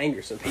going to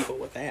anger some people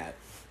with that.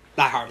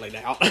 I hardly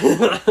doubt.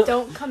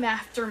 Don't come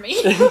after me.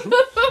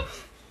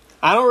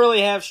 I don't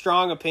really have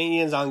strong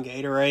opinions on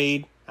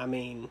Gatorade. I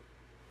mean,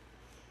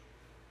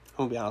 I'm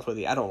going to be honest with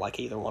you. I don't like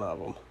either one of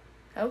them.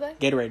 Okay.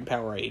 Gatorade and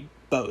Powerade,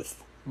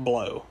 both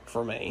blow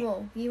for me.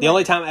 Well, The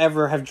only time I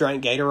ever have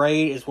drank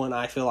Gatorade is when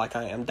I feel like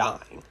I am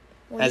dying.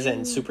 as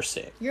in super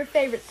sick. Your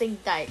favorite thing,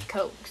 Diet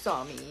Coke,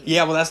 saw me.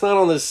 Yeah, well, that's not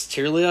on this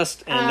tier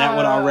list, and that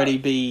would already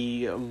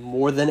be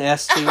more than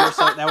S tier,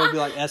 so that would be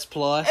like S+.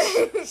 So,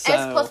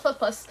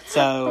 S+++.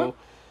 So,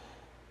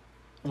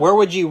 where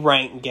would you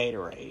rank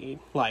Gatorade?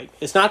 Like,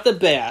 it's not the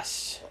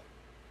best.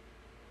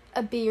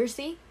 A B or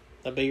C?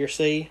 A B or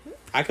C?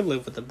 I could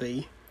live with a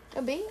B.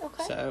 A B?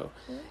 Okay. So,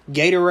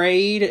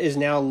 Gatorade is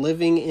now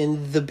living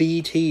in the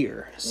B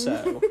tier.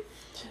 So,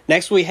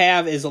 next we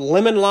have is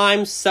lemon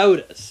lime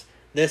sodas.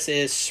 This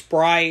is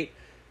Sprite,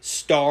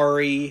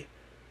 Starry,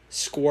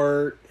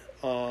 Squirt.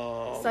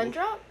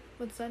 Sundrop?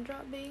 Would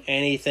Sundrop be?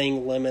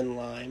 Anything lemon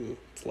lime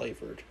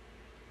flavored.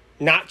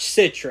 Not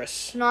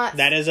citrus. Not.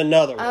 That is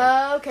another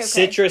one. Okay.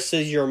 Citrus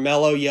is your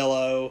mellow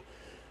yellow,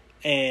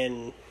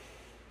 and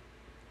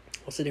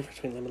what's the difference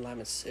between lemon lime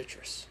and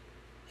citrus?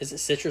 Is it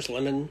citrus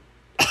lemon?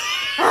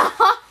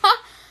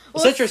 Well,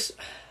 citrus.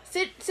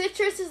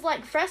 Citrus is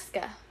like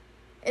Fresca,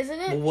 isn't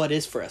it? What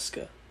is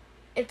Fresca?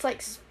 It's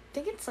like, I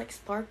think it's like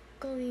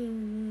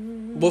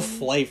sparkling. What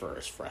flavor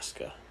is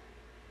Fresca?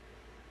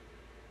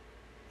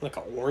 Like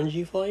an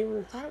orangey flavor?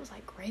 I thought it was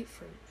like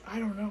grapefruit. I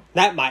don't know.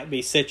 That might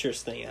be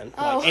citrus then.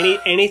 Oh.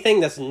 Like anything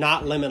that's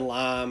not lemon,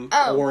 lime,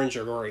 Oh. orange,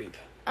 or grape.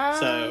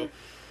 So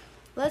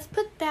let's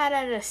put that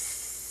at a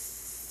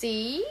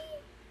C.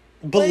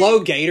 below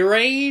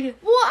Gatorade?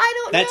 Well, I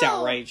don't know. That's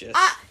outrageous.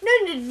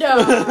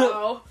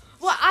 No.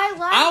 Well,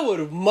 I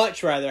would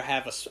much rather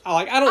have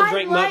I don't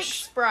drink like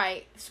much.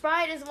 Sprite.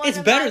 Sprite is one It's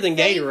of better my than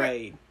favorite.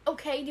 Gatorade.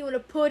 Okay, do you want to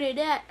put it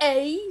at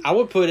A? I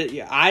would put it.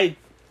 Yeah,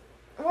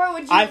 Where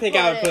would you? I think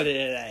I would put it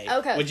at A.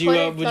 Okay. Would you?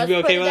 Would you be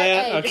okay with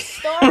that?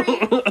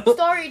 Okay.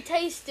 Starry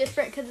tastes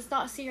different because it's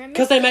not Sierra Mist.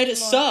 Because they made it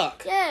anymore.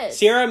 suck. Yes.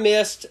 Sierra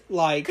Mist,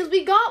 like. Because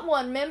we got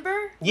one,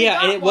 remember?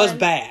 Yeah, and it was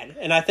bad.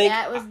 And I think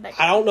That was bad.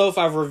 I don't know if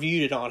I've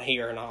reviewed it on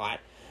here or not,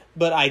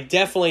 but I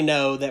definitely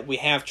know that we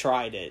have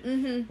tried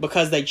it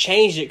because they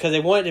changed it because they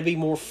wanted it to be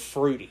more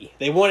fruity.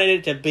 They wanted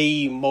it to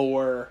be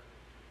more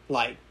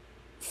like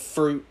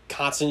fruit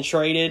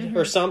concentrated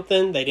or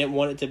something. They didn't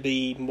want it to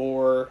be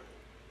more.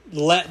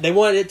 They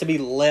wanted it to be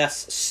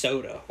less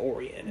soda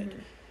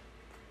oriented.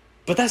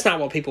 But that's not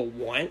what people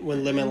want with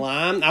lemon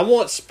lime. I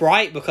want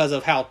Sprite because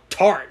of how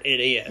tart it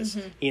is,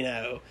 you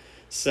know.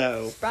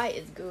 So Sprite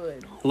is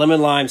good.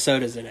 lemon lime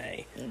soda's an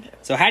A. Okay.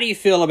 So how do you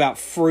feel about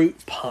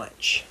fruit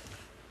punch?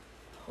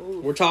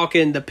 Ooh. We're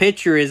talking, the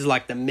picture is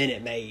like the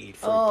Minute Maid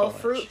fruit punch.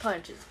 Fruit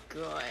punch is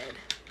good.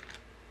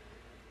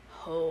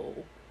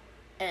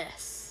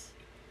 S.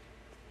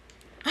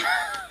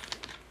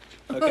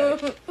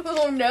 Okay.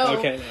 Oh no.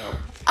 Okay, no.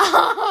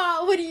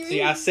 What do you See,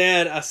 mean? I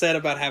said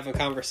about having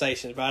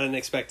conversations, but I didn't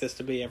expect this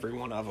to be every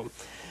one of them.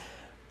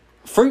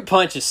 Fruit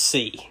punch is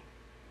C.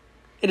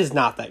 It is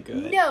not that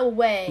good. No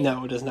way.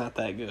 No, it is not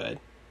that good.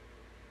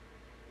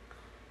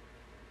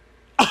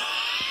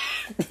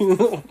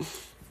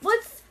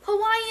 What's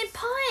Hawaiian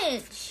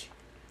punch?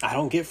 I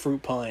don't get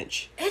fruit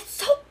punch. It's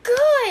so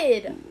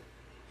good.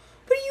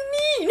 What do you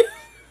mean?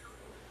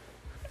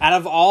 Out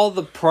of all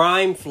the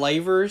prime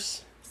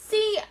flavors,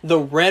 See, the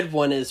red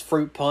one is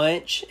fruit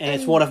punch, and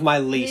it's one of my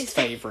least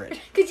favorite.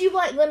 Cause you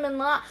like lemon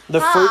lime.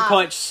 The fruit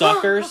punch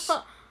suckers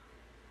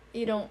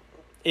You don't.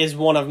 is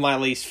one of my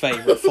least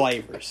favorite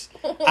flavors.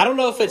 I don't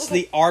know if it's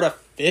the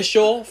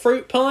artificial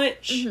fruit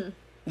punch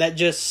that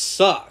just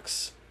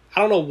sucks.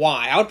 I don't know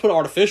why. I would put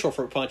artificial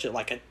fruit punch at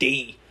like a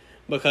D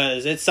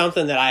because it's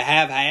something that I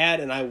have had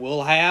and I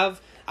will have.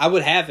 I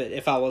would have it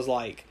if I was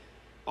like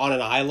on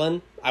an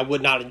island. I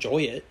would not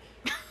enjoy it,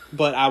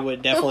 but I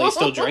would definitely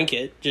still drink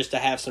it just to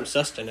have some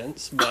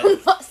sustenance.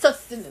 But Not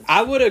sustenance.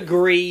 I would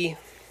agree.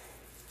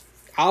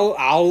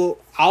 I'll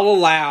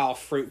allow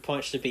fruit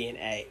punch to be an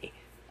A.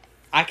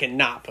 I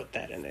cannot put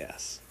that in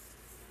S.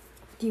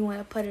 Do you want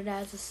to put it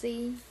as a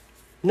C?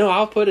 No,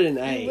 I'll put it in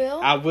A. You will?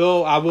 I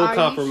will Are you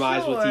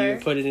compromise with you sure?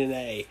 and put it in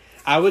A.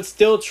 I would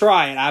still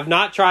try it. I've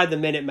not tried the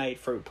Minute Maid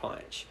fruit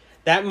punch.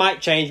 That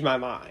might change my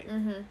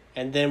mind.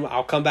 And then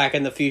I'll come back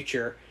in the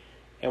future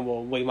and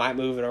we might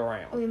move it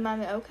around. We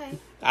might. Okay.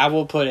 I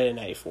will put it in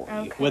A for you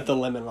Okay. with the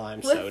lemon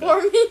lime What soda.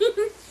 for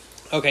me?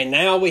 Okay,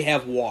 now we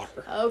have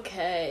water.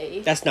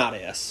 Okay. That's not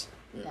S.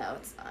 No,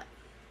 it's not.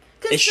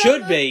 It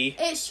should be.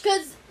 It's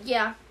because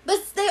but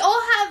they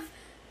all have.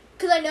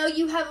 Because I know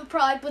you have a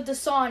product with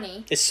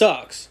Dasani. It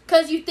sucks.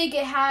 Because you think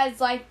it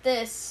has like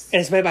this. And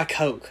it's made by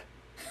Coke.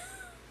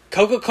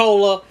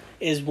 Coca-Cola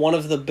is one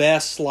of the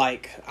best,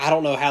 like, I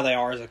don't know how they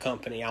are as a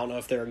company. I don't know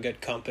if they're a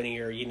good company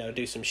or,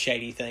 do some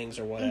shady things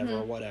or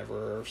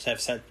whatever, or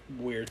have said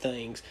weird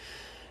things.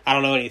 I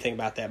don't know anything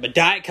about that. But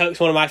Diet Coke's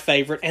one of my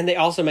favorite, and they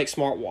also make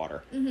Smart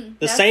Water. The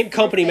That's same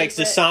company my makes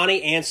favorite.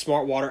 Dasani and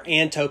Smart Water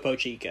and Topo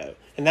Chico.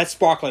 And that's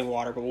sparkling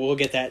water, but we'll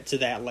get to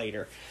that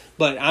later.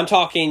 But I'm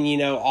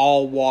talking,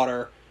 all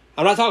water.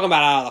 I'm not talking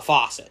about out of the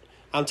faucet.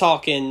 I'm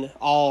talking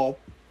all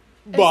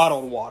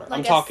bottled water. Like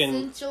I'm talking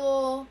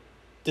essential.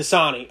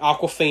 Dasani,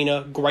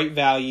 Aquafina, Great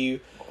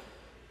Value,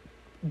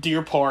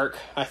 Deer Park,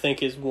 I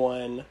think is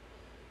one.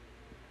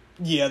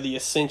 Yeah, the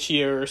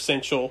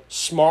Essential,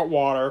 Smart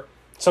Water.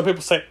 Some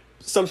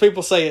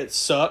people say it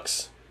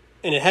sucks,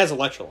 and it has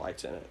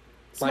electrolytes in it.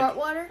 Smart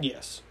water?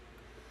 Yes.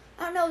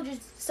 I don't know,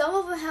 just some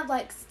of them have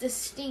like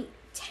distinct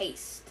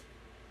taste.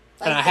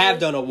 Like and I have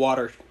done a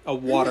water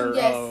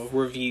Yes.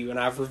 review, and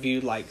I've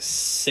reviewed like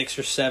 6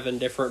 or 7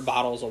 different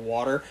bottles of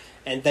water,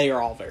 and they are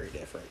all very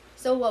different.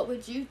 So what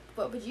would you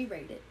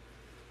rate it?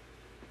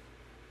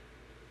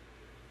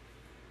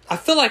 I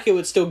feel like it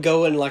would still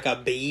go in like a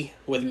B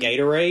with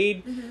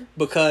Gatorade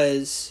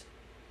because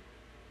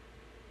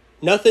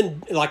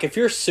nothing, like if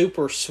you're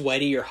super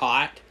sweaty or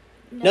hot,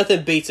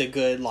 nothing beats a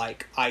good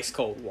like ice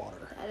cold water.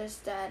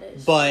 That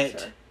is. But for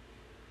sure.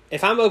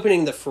 if I'm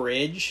opening the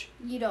fridge,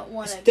 You don't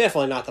want it's to.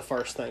 definitely not the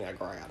first thing I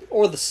grab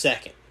or the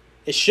second.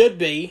 It should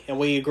be, and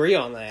we agree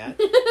on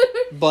that.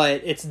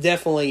 But it's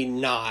definitely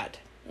not.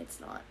 It's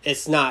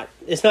not.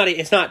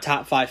 It's not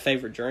top 5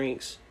 favorite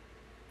drinks.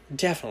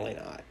 Definitely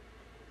not.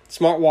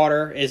 Smart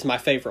water is my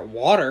favorite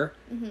water,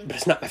 but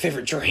it's not my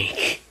favorite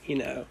drink, you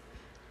know.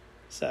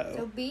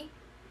 So B?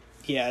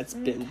 Yeah, it's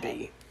been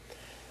B.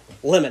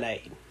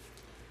 Lemonade.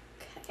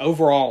 Okay.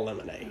 Overall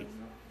lemonade.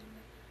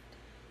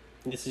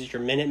 This is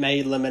your Minute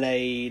Maid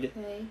lemonade.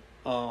 Okay.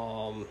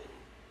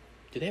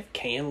 Do they have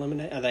canned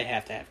lemonade? Oh, they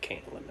have to have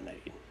canned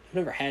lemonade. I've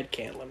never had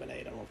canned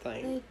lemonade, I don't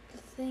think. I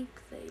think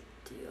they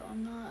do.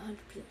 I'm not 100%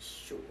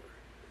 sure.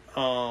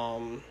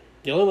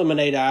 The only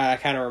lemonade I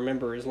kind of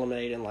remember is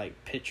lemonade in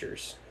like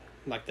pitchers,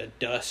 like the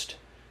dust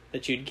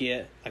that you'd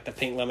get, like the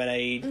pink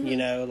lemonade, you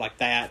know, like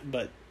that,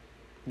 but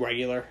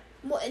regular.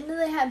 Well, and then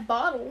they had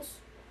bottles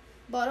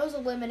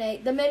of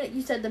lemonade.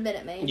 You said the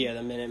Minute Maid. Yeah,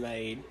 the Minute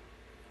Maid.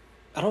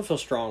 I don't feel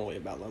strongly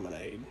about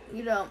lemonade.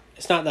 You don't.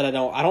 It's not that I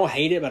don't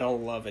hate it, but I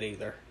don't love it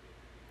either.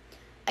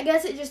 I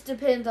guess it just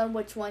depends on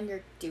which one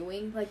you're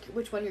doing, like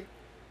which one you're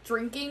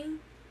drinking.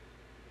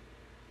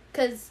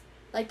 Cause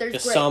like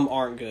there's some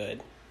aren't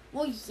good.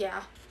 Well,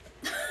 yeah.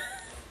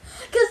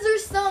 Because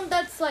there's some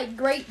that's like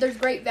great. There's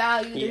great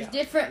value. There's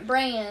different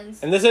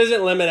brands. And this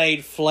isn't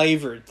lemonade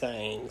flavored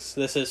things.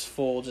 This is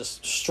full,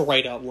 just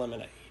straight up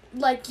lemonade.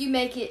 Like you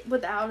make it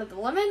without the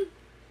lemon.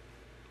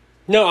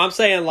 No, I'm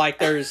saying like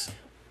there's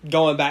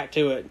going back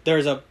to it.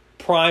 There's a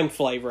prime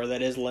flavor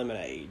that is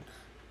lemonade.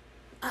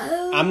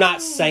 Oh. I'm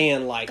not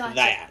saying like Gotcha.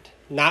 that.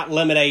 Not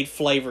lemonade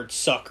flavored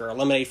sucker, or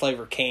lemonade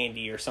flavored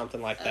candy or something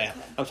like that.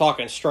 Okay. I'm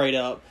talking straight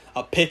up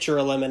a pitcher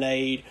of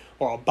lemonade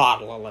or a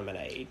bottle of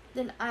lemonade.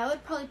 Then I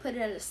would probably put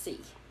it at a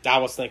C. I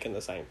was thinking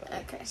the same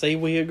thing. Okay. See,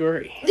 we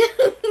agree.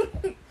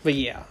 But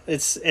yeah,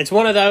 it's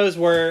one of those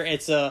where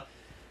it's a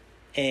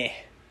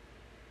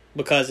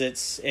because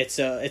it's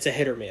a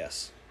hit or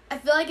miss. I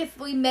feel like if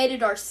we made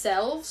it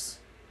ourselves,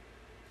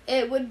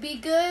 it would be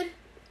good.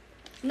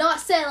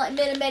 Not saying like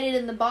made it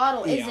in the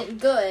bottle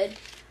isn't good,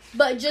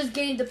 but just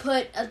getting to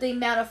put the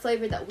amount of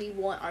flavor that we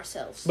want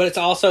ourselves. But it's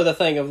also the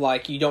thing of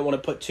like you don't want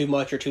to put too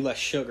much or too less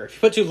sugar. If you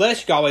put too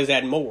less, you can always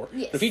add more.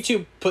 Yes. But if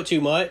you put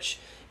too much,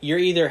 you're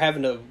either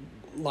having to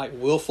like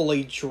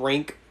willfully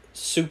drink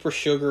super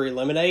sugary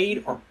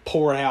lemonade or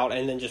pour it out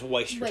and then just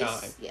waste your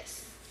time.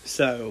 Yes.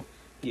 So,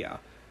 yeah.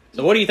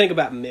 So what do you think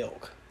about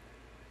milk?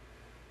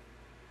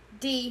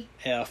 D.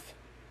 F.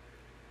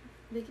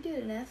 We could do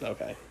it in F.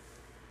 Okay.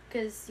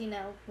 Because, you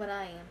know, what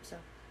I am, so.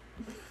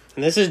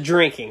 And this is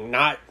drinking,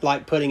 not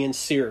like putting in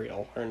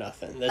cereal or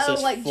nothing. This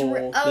is like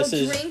full. this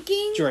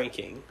drinking? is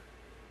Drinking.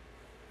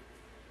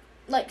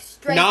 Like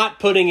straight. Not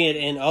putting it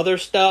in other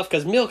stuff,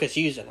 because milk is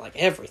used in like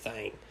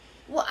everything.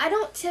 Well, I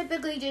don't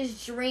typically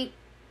just drink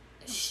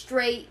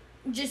straight,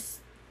 just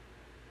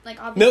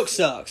like obviously. Milk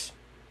sucks.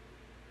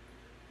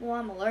 Well,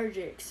 I'm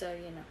allergic, so,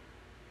 you know.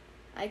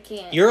 I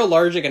can't. You're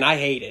allergic and I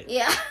hate it.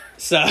 Yeah.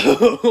 So.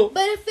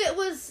 But if it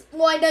was,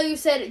 well, I know you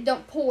said it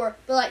don't pour,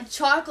 but like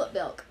chocolate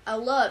milk. I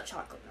love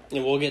chocolate milk.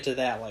 And we'll get to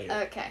that later.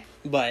 Okay.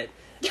 But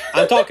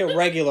I'm talking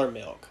regular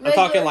milk. I'm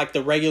talking like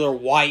the regular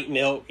white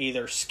milk,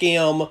 either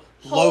skim,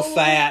 low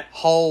fat,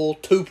 whole,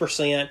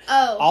 2%.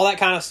 Oh. All that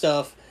kind of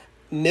stuff.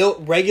 Milk,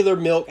 regular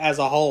milk as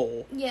a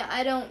whole Yeah,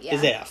 I don't,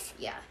 is F.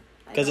 Yeah.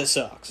 Because it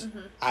sucks.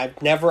 I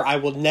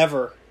will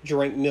never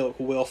drink milk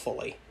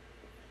willfully.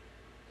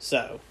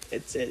 So,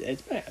 it's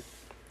bad.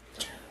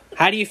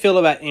 How do you feel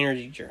about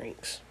energy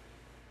drinks?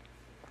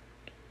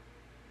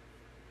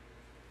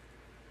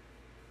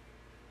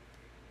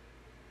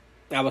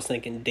 I was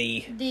thinking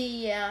D.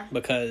 D, yeah.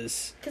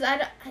 Because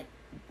Because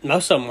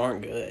most of them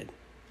aren't good.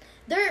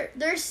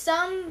 There's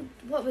some,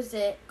 what was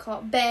it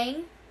called?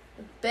 Bang.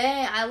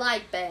 I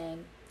like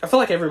Bang. I feel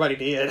like everybody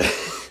did.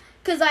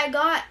 Because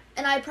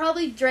I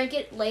probably drank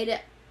it late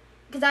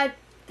because I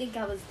think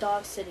I was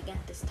dog sitting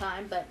at this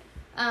time, but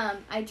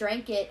I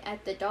drank it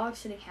at the dog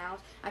sitting house.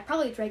 I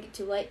probably drank it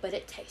too late, but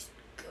it tastes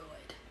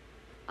good.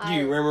 Do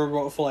you remember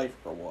what flavor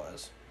it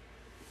was?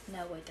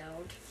 No, I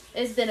don't.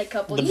 It's been a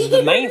couple The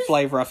years. main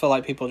flavor I feel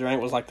like people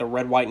drank was like the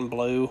red, white, and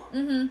blue.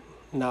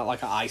 Mm-hmm. Not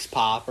like an ice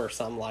pop or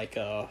some like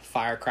a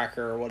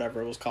firecracker or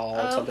whatever it was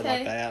called. Something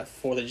like that.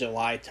 4th of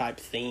July type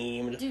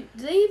themed. Do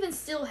they even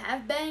still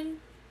have Bang?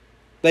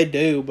 They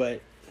do,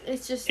 but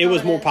It's just it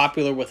was more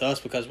popular with us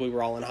because we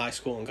were all in high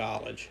school and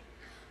college.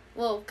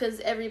 Well, because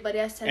everybody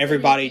else had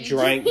Everybody energy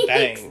drank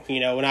drinks. Bang.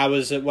 You know, when I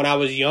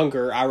was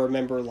younger, I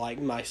remember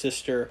like my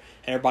sister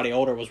and everybody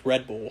older was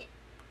Red Bull.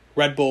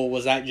 Red Bull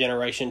was that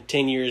generation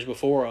 10 years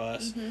before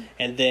us,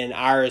 and then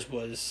ours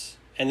was,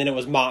 and then it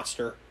was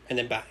Monster, and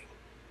then Bang.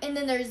 And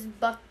then there's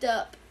Bucked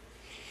Up.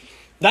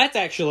 That's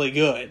actually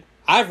good.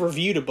 I've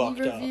reviewed a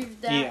Bucked Up.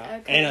 Reviewed that? Yeah,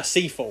 Okay. and a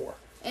C4.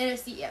 And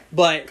a yeah.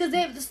 But because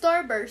they have the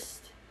Starburst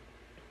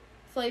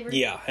flavor.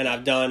 yeah, and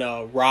I've done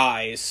a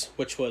Rise,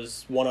 which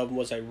was, one of them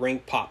was a Ring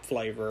Pop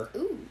flavor.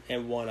 Ooh.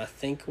 And one I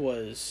think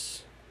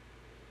was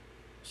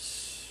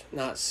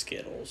not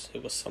Skittles.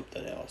 It was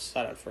something else.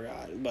 I don't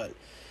forgot, but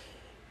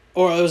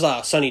or it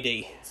was Sunny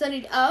D.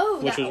 Sunny D. Oh,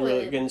 which that was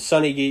really one. good.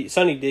 Sunny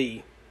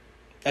D.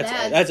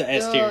 That's an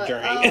S tier good.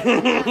 drink.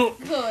 Oh,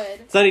 that's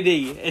good. Sunny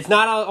D. It's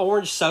not an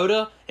orange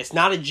soda. It's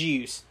not a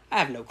juice. I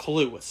have no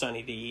clue what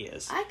Sunny D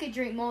is. I could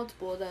drink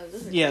multiple of those.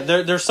 Those are Yeah,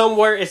 good. they're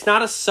somewhere. It's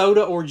not a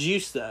soda or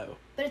juice though.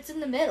 But it's in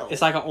the middle.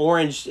 It's like an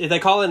orange. They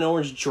call it an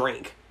orange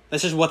drink.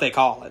 That's just what they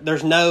call it.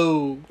 There's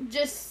no.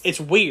 Just. It's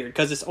weird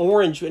because it's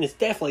orange and it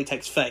definitely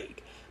tastes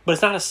fake. But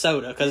it's not a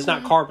soda because it's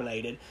not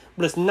carbonated.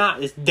 But it's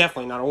not. It's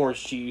definitely not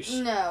orange juice.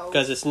 No.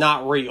 Because it's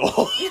not real.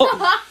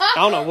 I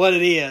don't know what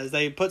it is.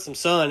 They put some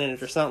sun in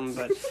it or something.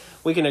 But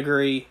we can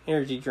agree,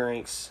 energy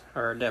drinks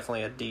are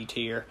definitely a D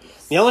tier.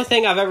 The only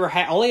thing I've ever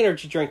had, only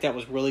energy drink that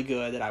was really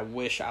good that I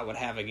wish I would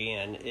have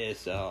again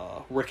is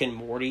Rick and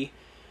Morty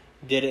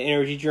did an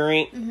energy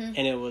drink, and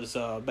it was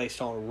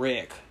based on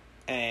Rick,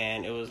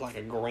 and it was like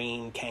a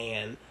green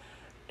can.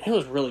 It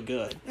was really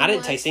good. I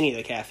didn't taste any of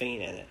the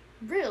caffeine in it.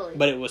 Really?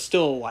 But it was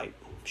still like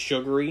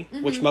sugary,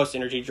 which most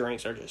energy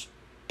drinks are just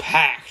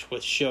packed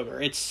with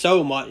sugar. It's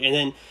so much, and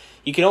then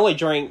you can only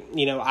drink.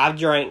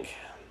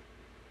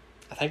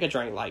 I think I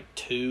drank like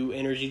 2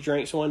 energy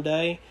drinks one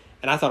day,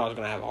 and I thought I was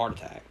going to have a heart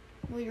attack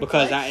Well,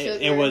 because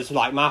it was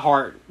like my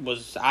heart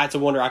was. I had to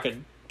wonder I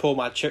could pull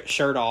my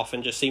shirt off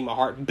and just see my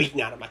heart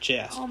beating out of my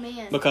chest. Oh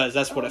man! Because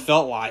that's what it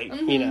felt like,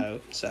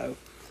 So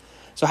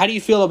how do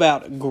you feel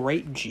about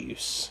grape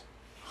juice?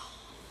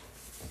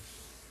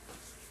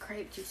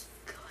 Grape juice,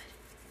 good.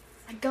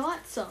 I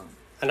got some.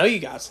 I know you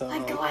got some. I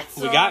got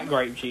some. We got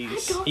grape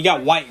juice. I You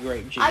got white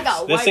grape juice. I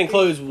got This white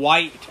includes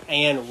white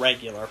and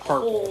regular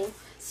purple. Oh.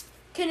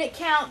 Can it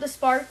count the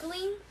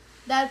sparkling?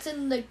 That's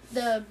in the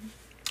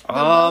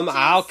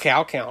I'll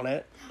count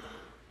it.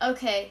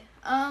 Okay.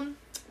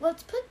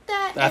 Let's put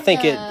that. I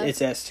think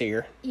it's S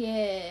tier.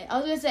 Yeah, I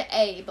was gonna say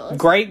A, but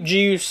Grape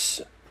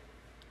juice,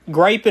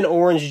 grape and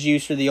orange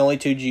juice are the only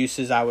 2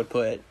 juices I would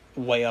put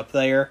way up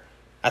there.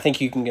 I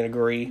think you can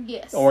agree.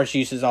 Yes. Orange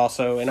juice is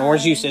also, and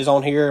orange juice is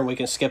on here, and we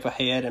can skip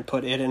ahead and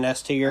put it in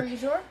S tier. Are you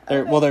sure?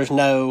 There, Okay. well, there's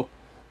no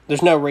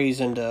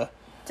reason to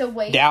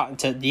wait.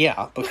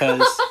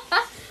 because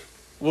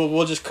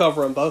we'll just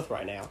cover them both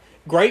right now.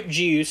 Grape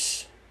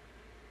juice.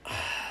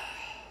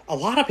 A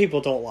lot of people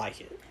don't like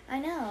it. I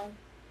know.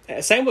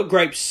 Same with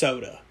grape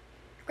soda.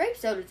 Grape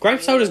soda's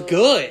Grape soda's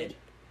good.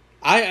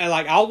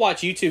 I'll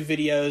watch YouTube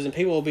videos and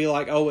people will be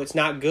like, "Oh, it's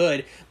not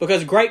good,"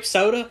 because grape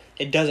soda,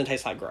 it doesn't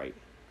taste like grape.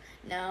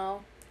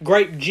 No.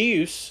 Grape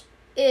juice,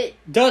 It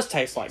does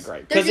taste like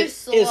grape because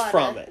it is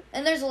from it.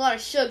 And there's a lot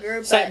of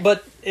sugar, but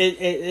But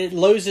it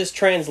loses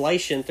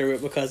translation through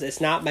it because it's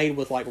not made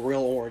with like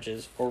real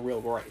oranges or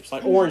real grapes.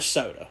 Like orange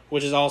soda,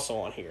 which is also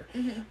on here.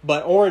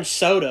 But orange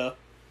soda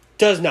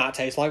does not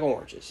taste like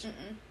oranges.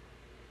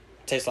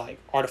 It tastes like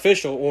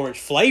artificial orange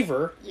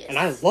flavor, Yes. and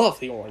I love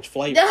the orange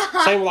flavor.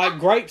 Same with like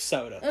grape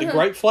soda. The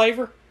grape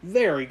flavor,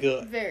 very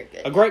good. very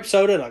good. A grape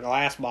soda in a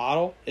glass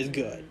bottle is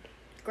good.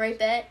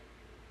 Grapette.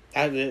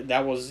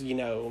 That was,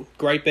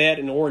 Grapeette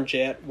and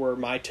Orangeette were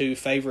my 2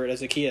 favorite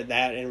as a kid.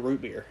 That and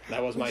root beer.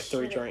 That was my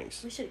 3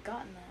 drinks. We should have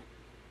gotten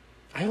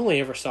that. I only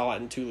ever saw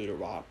it in 2-liter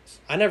bottles.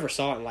 I never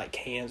saw it in like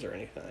cans or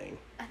anything.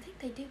 I think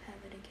they do have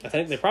it in cans. I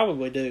think they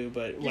probably do,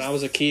 but when I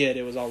was a kid,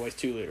 it was always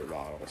 2-liter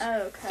bottles.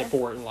 Oh, okay. They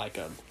pour it in like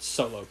a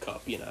solo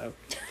cup,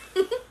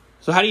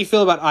 So how do you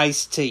feel about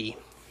iced tea?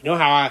 You know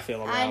how I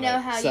feel about it. I know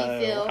how you so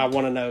feel. I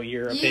want to know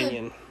your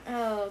opinion.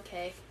 Oh,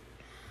 okay.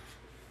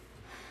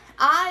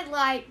 I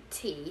like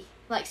tea.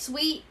 Like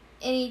sweet,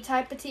 any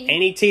type of tea.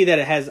 Any tea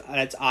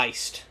that's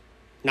iced.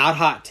 Not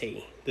hot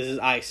tea. This is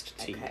iced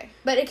tea. Okay.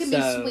 But it can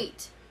be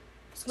sweet.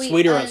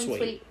 Sweet or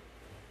unsweet.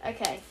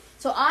 Okay.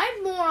 So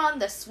I'm more on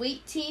the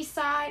sweet tea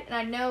side, and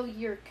I know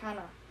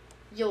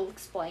you'll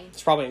explain.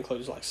 This probably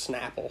includes like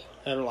Snapple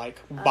and like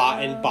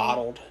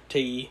bottled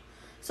tea.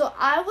 So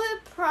I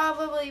would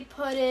probably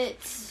put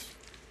it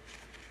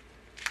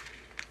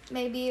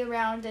maybe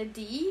around a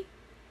D.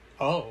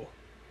 Oh.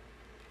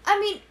 I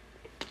mean,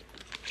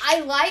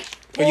 I like...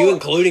 Are you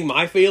including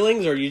my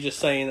feelings, or are you just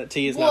saying that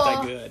tea is not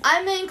that good?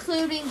 I'm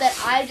including that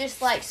I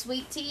just like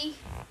sweet tea.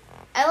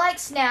 I like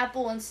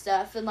Snapple and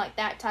stuff, and like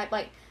that type.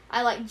 Like,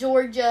 I like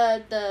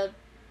Georgia, the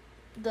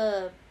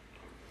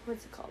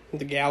what's it called?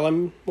 The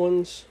gallon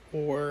ones?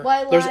 Or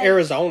Well, there's like-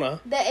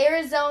 Arizona. The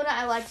Arizona,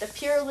 I like the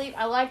Pure Leaf.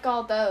 I like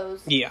all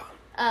those. Yeah.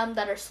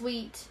 That are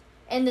sweet.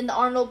 And then the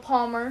Arnold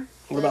Palmer.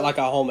 What about like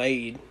a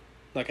homemade,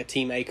 like a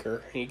tea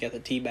maker, and you get the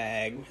tea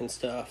bag and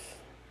stuff?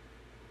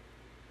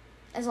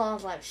 As long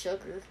as I have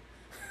sugar.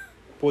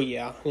 Well,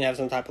 yeah, you have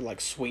some type of like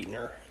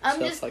sweetener,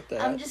 stuff like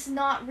that. I'm just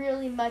not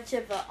really much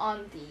of a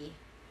on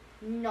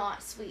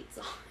not sweet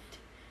side.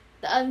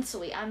 The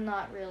unsweet, I'm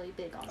not really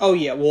big on. Oh,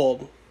 yeah,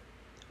 well,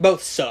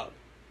 both suck.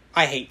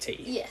 I hate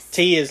tea. Yes.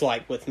 Tea is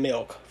like with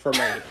milk for me.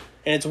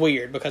 And it's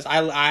weird because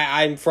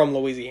I'm from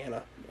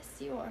Louisiana. Yes,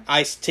 you are.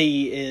 Iced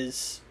tea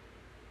is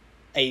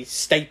a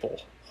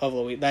staple of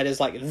Louisiana. That is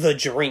like the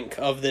drink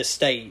of this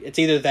state. It's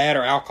either that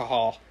or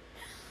alcohol.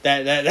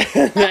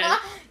 That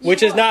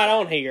which is not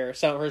on here.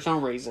 So for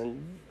some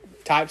reason,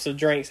 types of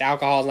drinks,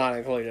 alcohol is not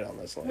included on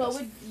this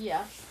list.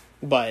 Yeah.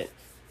 But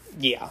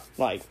yeah,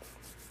 like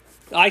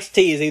iced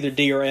tea is either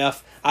D or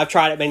F. I've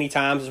tried it many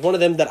times. It's one of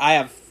them that I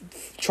have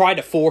tried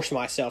to force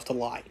myself to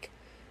like.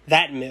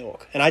 That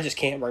milk, and I just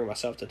can't bring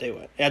myself to do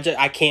it.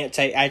 I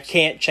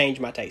can't change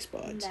my taste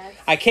buds.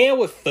 I can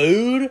with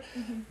food.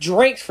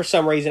 Drinks, for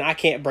some reason, I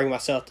can't bring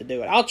myself to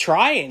do it. I'll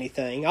try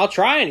anything. I'll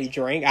try any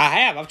drink.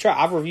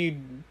 I've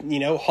reviewed,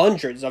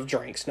 hundreds of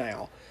drinks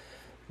now.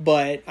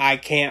 But I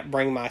can't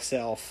bring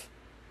myself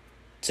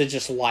to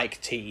just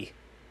like tea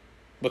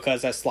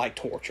because that's like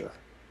torture.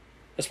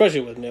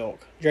 Especially with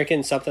milk.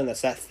 Drinking something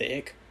that's that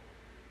thick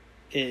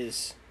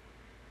is...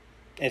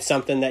 And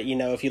something that,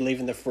 if you leave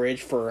in the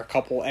fridge for a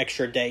couple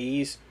extra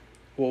days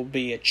will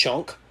be a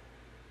chunk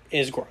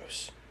is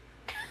gross.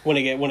 When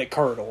it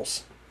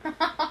curdles.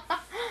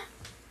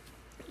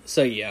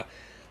 So, yeah.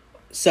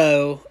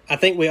 So, I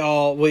think me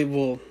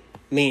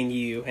and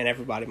you and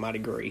everybody might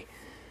agree.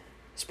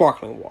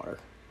 Sparkling water.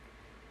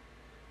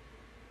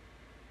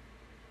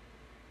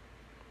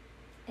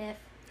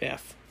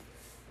 F.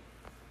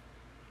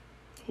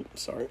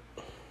 Oops, sorry.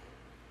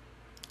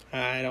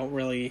 I don't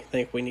really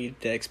think we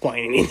need to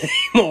explain anything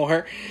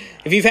more.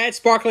 If you've had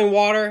sparkling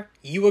water,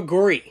 you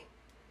agree.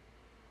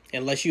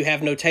 Unless you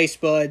have no taste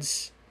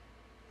buds,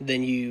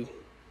 then you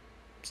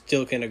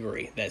still can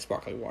agree that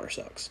sparkling water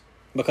sucks.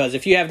 Because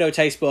if you have no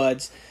taste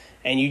buds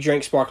and you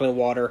drink sparkling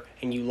water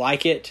and you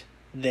like it,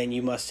 then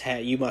you must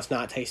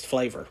not taste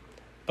flavor.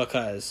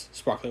 Because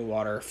sparkling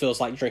water feels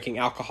like drinking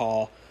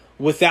alcohol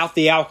without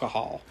the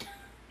alcohol.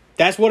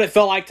 That's what it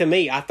felt like to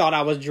me. I thought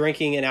I was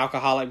drinking an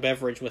alcoholic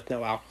beverage with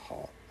no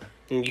alcohol.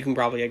 And you can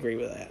probably agree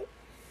with that.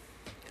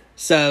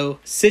 So,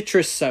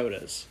 citrus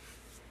sodas.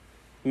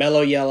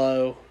 Mellow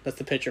Yellow, that's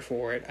the picture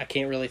for it. I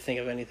can't really think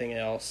of anything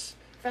else.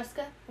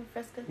 Fresca?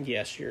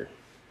 Yes, sure.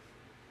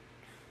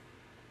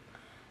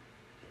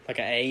 Like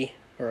an A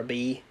or a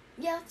B?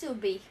 Yeah, let's do a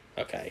B.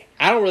 Okay.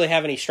 I don't really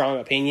have any strong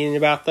opinion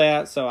about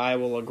that, so I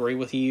will agree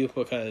with you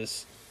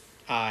because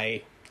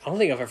I don't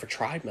think I've ever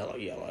tried Mellow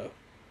Yellow.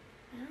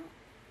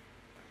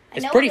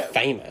 It's pretty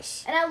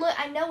famous. And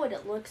I know what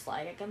it looks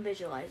like. I can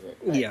visualize it.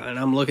 Yeah, and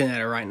I'm looking at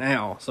it right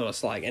now. So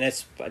it's like, and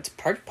it's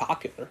pretty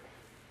popular.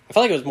 I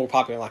feel like it was more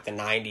popular in like the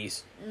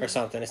 90s or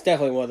something. It's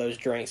definitely one of those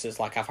drinks that's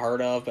like I've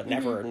heard of, but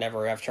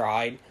never have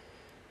tried.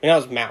 That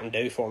was Mountain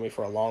Dew for me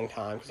for a long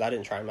time because I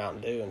didn't try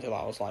Mountain Dew until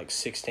I was like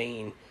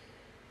 16.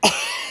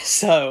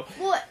 So.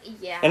 Well,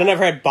 yeah. And I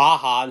never had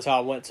Baja until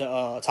I went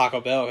to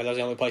Taco Bell because that was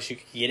the only place you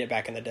could get it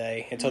back in the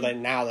day. Until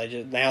now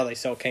they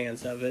sell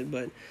cans of it,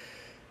 but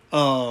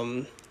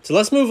So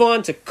let's move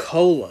on to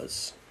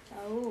colas.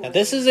 Oh. Now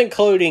this is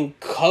including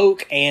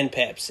Coke and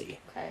Pepsi.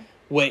 Okay.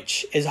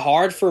 Which is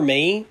hard for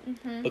me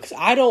because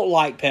I don't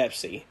like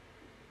Pepsi,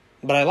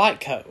 but I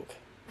like Coke.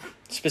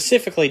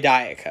 Specifically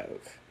Diet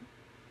Coke.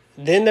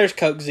 Then there's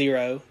Coke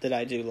Zero that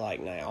I do like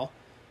now.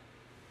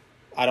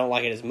 I don't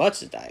like it as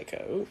much as Diet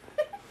Coke.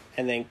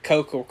 And then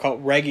Coke or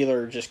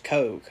regular just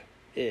Coke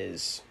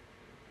is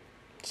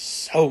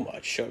so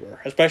much sugar.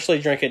 Especially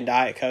drinking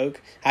Diet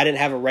Coke. I didn't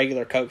have a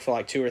regular Coke for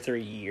like 2 or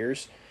 3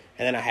 years.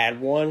 And then I had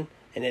one,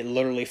 and it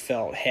literally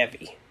felt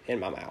heavy in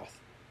my mouth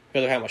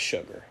because of how much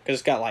sugar. Because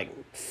it's got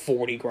like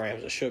 40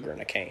 grams of sugar in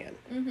a can.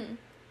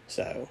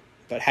 So,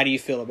 but how do you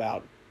feel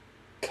about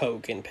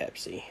Coke and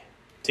Pepsi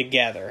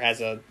together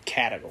as a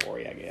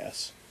category, I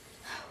guess?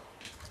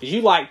 Because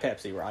you like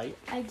Pepsi, right?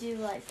 I do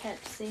like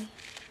Pepsi.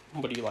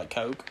 What do you like,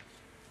 Coke?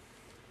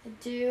 I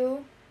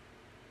do.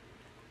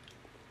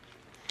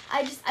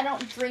 I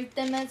don't drink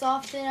them as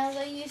often as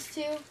I used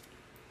to.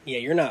 Yeah,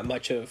 you're not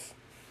much of...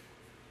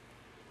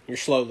 You're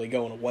slowly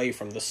going away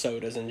from the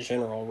sodas in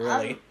general,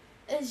 really.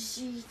 Is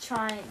she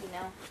trying,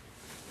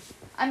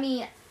 I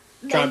mean...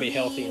 Trying to be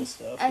healthy and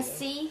stuff. A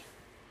C.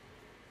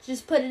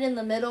 Just put it in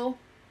the middle.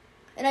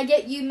 And I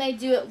get you may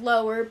do it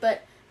lower,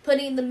 but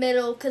putting in the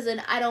middle, because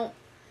then I don't...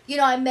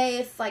 I may,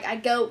 if, like, I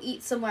go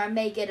eat somewhere, I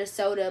may get a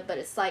soda, but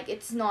it's, like,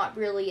 it's not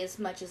really as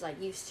much as I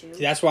used to.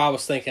 See, that's why I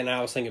was thinking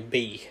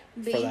B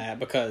for that,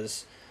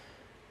 because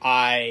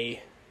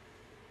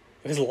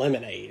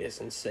lemonade is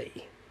in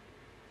C.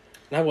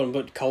 And I wouldn't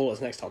put colas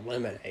next to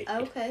lemonade.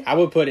 Okay. I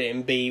would put it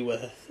in B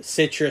with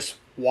citrus,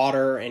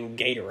 water, and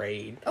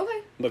Gatorade.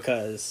 Okay.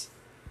 Because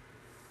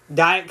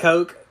Diet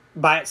Coke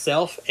by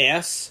itself,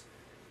 S.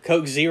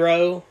 Coke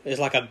Zero is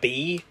like a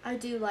B. I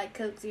do like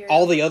Coke Zero.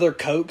 All the other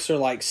Cokes are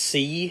like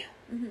C.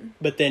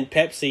 But then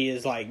Pepsi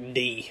is like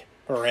D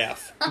or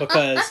F.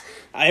 Because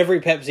every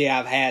Pepsi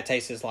I've had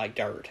tastes like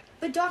dirt.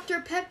 But Dr.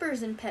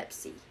 Pepper's in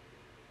Pepsi.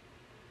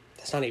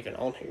 That's not even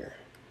on here.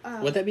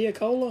 Would that be a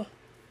cola?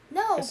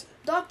 No,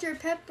 Dr.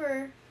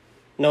 Pepper.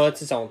 No,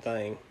 it's its own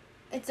thing.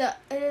 It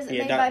is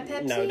made by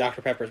Pepsi? No,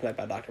 Dr. Pepper is made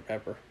by Dr.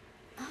 Pepper.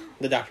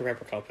 The Dr.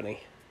 Pepper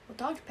company. Well,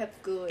 Dr.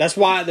 Pepper's good. That's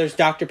why there's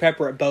Dr.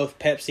 Pepper at both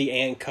Pepsi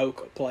and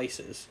Coke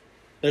places.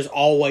 There's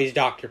always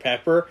Dr.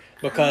 Pepper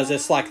because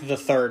it's like the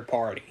third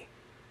party.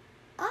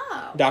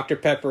 Oh. Dr.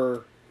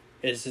 Pepper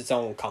is its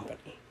own company.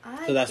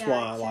 So that's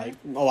why, like,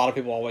 a lot of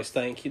people always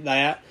think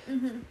that.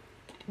 Mm-hmm.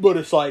 But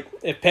it's like,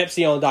 if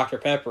Pepsi owned Dr.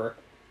 Pepper,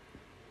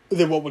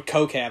 then what would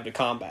Coke have to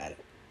combat it?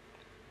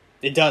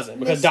 It doesn't.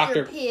 Because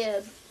Mr.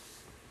 Pibb.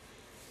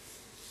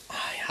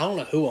 I don't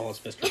know who owns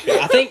Mr. Pibb.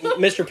 I think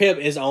Mr. Pibb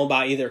is owned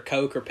by either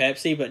Coke or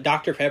Pepsi, but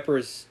Dr. Pepper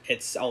is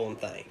its own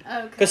thing.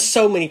 Okay. Because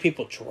so many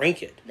people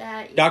drink it.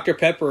 That, yeah. Dr.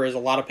 Pepper is a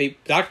lot of people.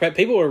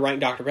 People would rank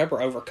Dr.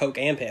 Pepper over Coke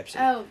and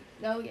Pepsi.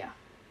 Oh yeah.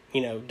 You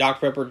know,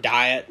 Dr. Pepper,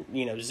 Diet,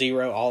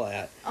 Zero, all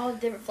that. All the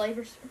different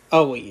flavors.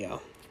 Oh, yeah.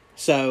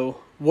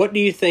 So, what do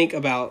you think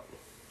about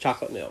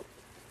chocolate milk?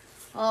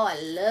 Oh, I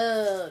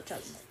love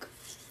chocolate milk.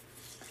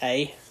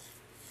 A?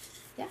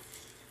 Yeah.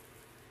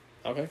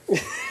 Okay.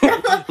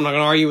 I'm not going to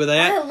argue with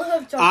that. I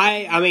love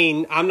chocolate I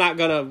mean, I'm not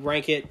going to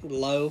rank it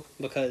low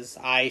because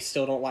I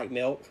still don't like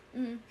milk.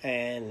 Mm-hmm.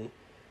 And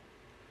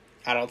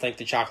I don't think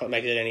the chocolate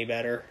makes it any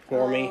better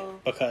for me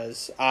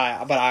because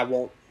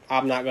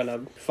I'm not going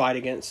to fight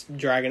against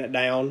dragging it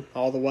down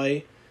all the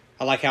way.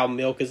 I like how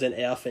milk is an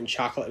F and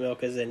chocolate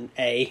milk is an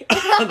A.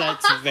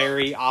 That's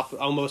very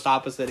almost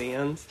opposite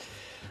ends.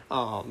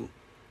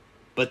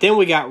 But then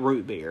we got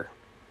root beer.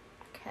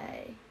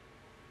 Okay.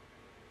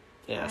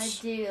 Yes.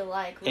 I do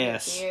like root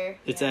beer.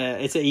 It's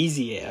an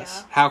easy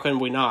S. Yeah. How can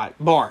we not?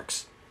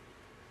 Barks.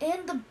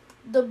 And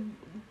the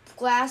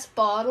glass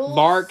bottles.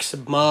 Barks,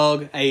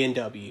 Mug,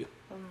 A&W.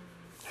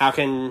 How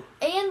can...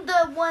 And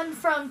the one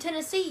from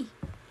Tennessee.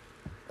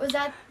 Was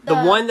that the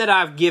one that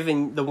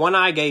the one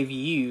I gave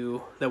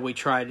you that we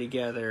tried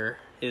together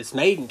is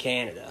made in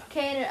Canada.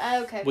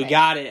 Canada, okay. We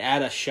got it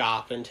at a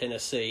shop in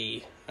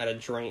Tennessee at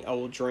a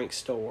old drink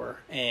store,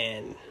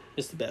 and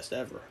it's the best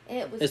ever.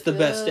 It's the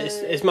best.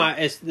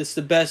 It's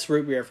the best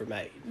root beer ever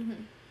made.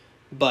 Mm-hmm.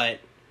 But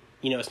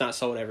it's not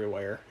sold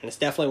everywhere, and it's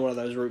definitely one of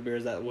those root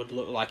beers that would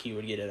look like you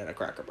would get it at a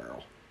Cracker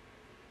Barrel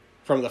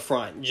from the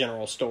front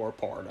general store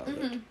part of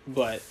it.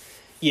 But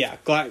yeah,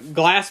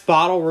 glass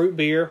bottle root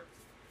beer.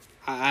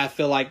 I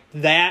feel like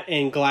that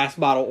and glass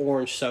bottle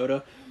orange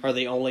soda are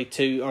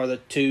the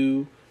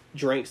two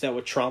drinks that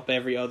would trump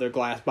every other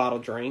glass bottle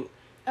drink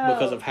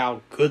because of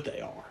how good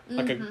they are.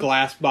 Like a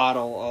glass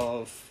bottle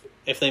of,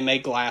 if they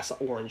make glass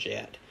orange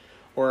yet,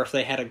 or if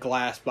they had a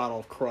glass bottle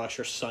of Crush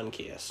or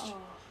Sunkist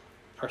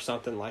or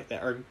something like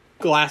that, or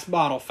glass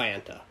bottle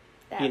Fanta.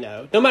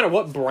 No matter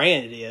what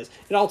brand it is,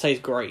 it all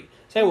tastes great.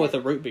 Same with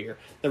the root beer.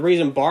 The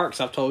reason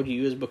Barks, I've told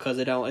you, is because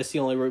it's the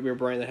only root beer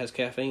brand that has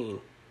caffeine.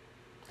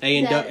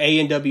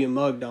 A&W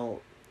Mug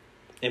don't.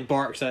 And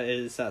Barks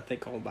is, I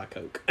think, owned by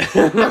Coke.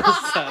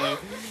 So,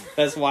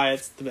 that's why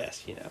it's the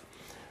best,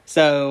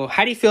 So,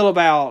 how do you feel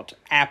about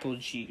apple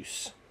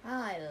juice?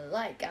 I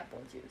like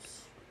apple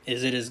juice.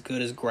 Is it as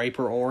good as grape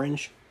or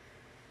orange?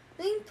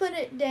 We can put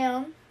it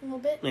down a little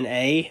bit. An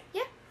A?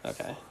 Yeah.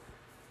 Okay.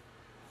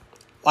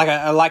 Like,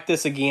 I like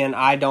this again.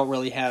 I don't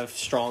really have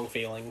strong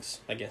feelings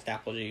against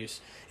apple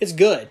juice. It's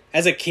good.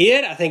 As a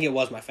kid, I think it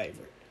was my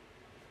favorite.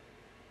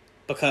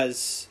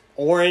 Because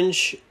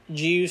orange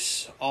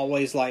juice,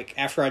 always, like,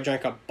 after I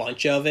drank a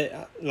bunch of it,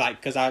 like,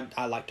 because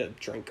I like to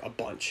drink a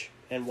bunch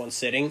in one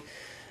sitting.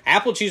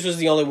 Apple juice was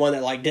the only one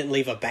that, like, didn't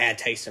leave a bad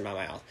taste in my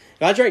mouth.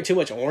 If I drank too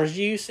much orange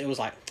juice, it was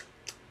like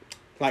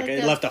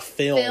it left a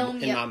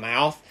film in my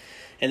mouth.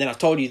 And then I've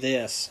told you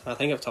this. I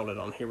think I've told it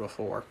on here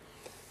before.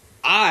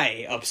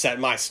 I upset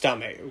my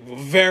stomach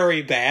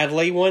very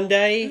badly one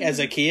day as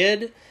a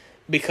kid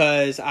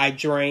because I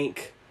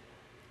drank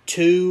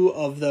 2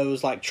 of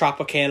those, like,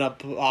 Tropicana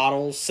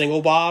bottles,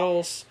 single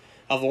bottles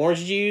of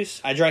orange juice.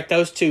 I drank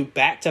those 2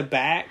 back to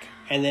back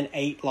and then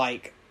ate,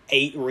 like,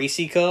 8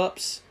 Reese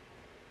cups.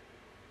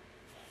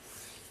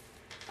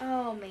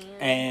 Oh, man.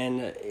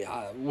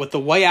 And with the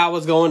way I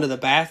was going to the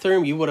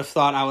bathroom, you would have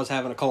thought I was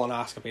having a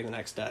colonoscopy the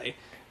next day.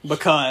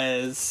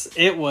 Because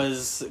it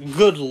was,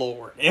 good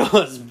Lord, it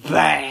was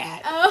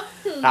bad. Oh.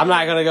 I'm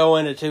not going to go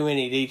into too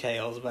many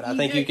details, but I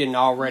think you can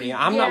already.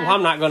 I'm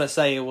not going to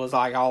say it was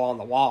like all on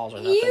the walls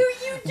or nothing.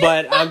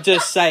 But I'm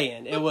just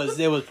saying it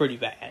was pretty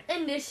bad.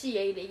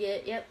 Initiating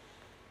it, yep.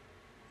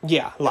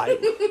 Yeah,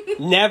 like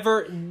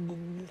never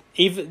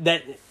even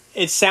that.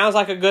 It sounds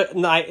like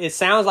it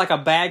sounds like a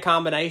bad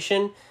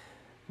combination,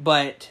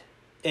 but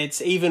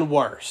it's even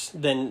worse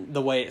than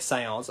the way it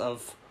sounds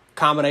of.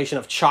 Combination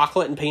of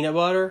chocolate and peanut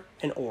butter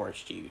and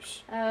orange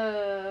juice.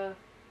 I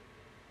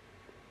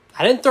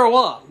didn't throw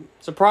up,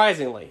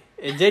 surprisingly.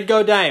 It did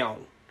go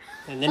down,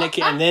 and then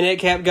it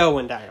kept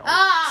going down.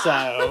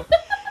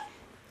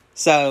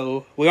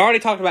 So we already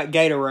talked about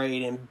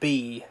Gatorade and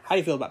B. How do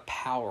you feel about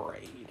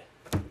Powerade?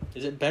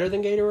 Is it better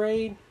than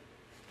Gatorade?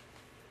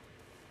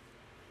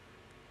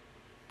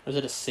 Or is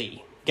it a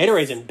C?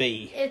 Gatorade's in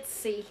B. It's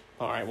C.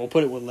 All right, we'll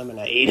put it with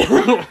lemonade.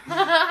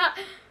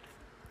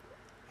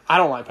 I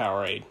don't like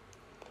Powerade.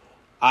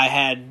 I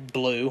had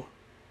blue,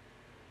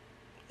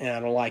 and I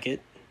don't like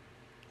it.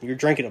 You're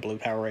drinking a Blue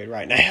Powerade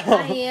right now.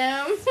 I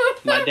am.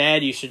 My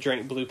dad used to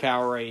drink Blue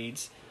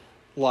Powerades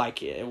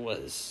like it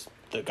was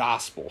the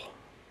gospel.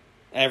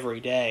 Every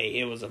day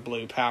it was a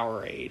Blue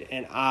Powerade,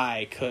 and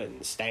I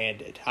couldn't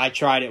stand it. I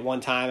tried it one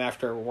time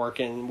after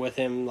working with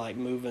him, like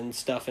moving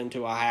stuff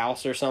into a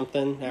house or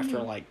something, after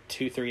like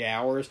 2-3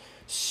 hours.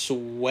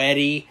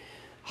 Sweaty,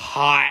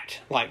 hot,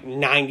 like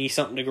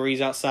 90-something degrees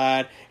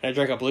outside, and I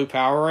drank a Blue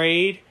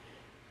Powerade,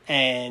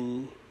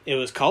 and it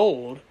was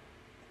cold,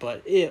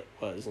 but it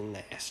was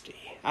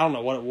nasty. I don't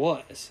know what it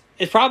was.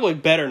 It's probably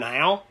better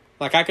now.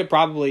 Like, I could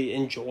probably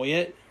enjoy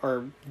it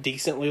or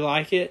decently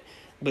like it,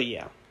 but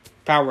yeah.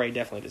 Powerade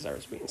definitely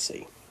deserves being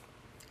C.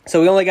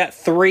 So we only got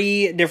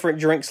 3 different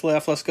drinks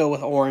left. Let's go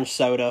with orange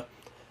soda.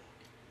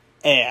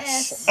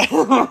 S.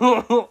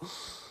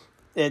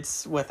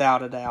 It's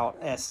without a doubt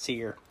S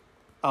tier.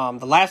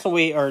 The last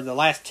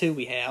 2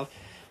 we have,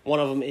 one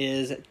of them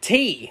is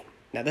tea.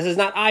 Now this is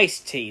not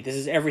iced tea. This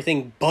is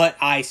everything but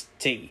iced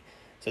tea.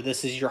 So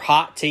this is your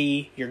hot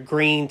tea, your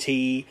green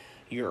tea,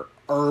 your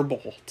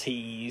herbal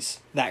teas,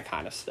 that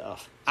kind of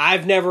stuff.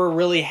 I've never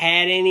really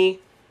had any.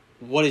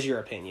 What is your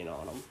opinion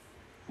on them?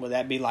 Would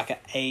that be like an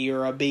A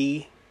or a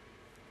B?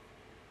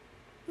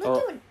 I'm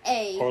doing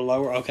A. Or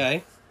lower,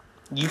 okay.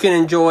 You can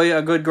enjoy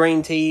a good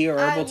green tea or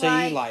herbal tea.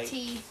 I Like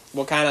tea.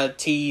 what kind of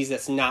teas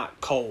that's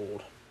not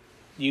cold?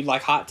 You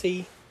like hot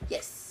tea?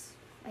 Yes,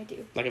 I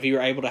do. Like if you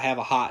were able to have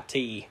a hot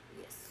tea.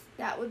 Yes,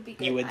 that would be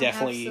good. You would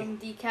definitely- I have some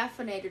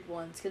decaffeinated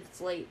ones because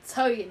it's late,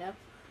 so you know.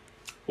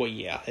 Well,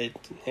 yeah.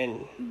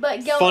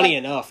 But Funny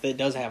enough, it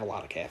does have a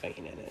lot of caffeine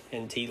in it.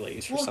 And tea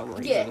leaves for some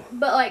reason. Yeah,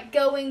 but like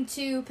going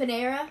to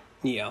Panera,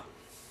 Yeah.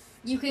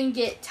 you can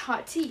get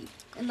hot tea.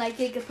 And like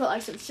they could put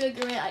like some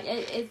sugar in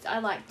it. I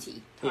like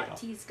tea. Hot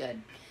tea's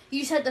good. You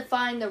just have to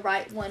find the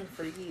right one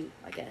for you,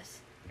 I guess.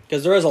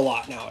 Because there is a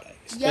lot nowadays.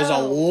 There's a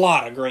Yo.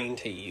 lot of green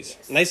teas.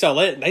 Yes. And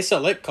they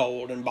sell it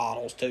cold in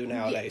bottles too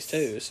nowadays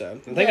too. So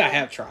I think I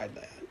have tried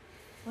that.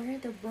 What are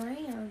the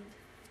brands?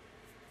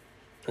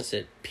 Is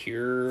it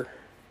Pure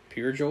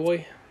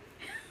Joy?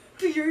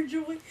 Pure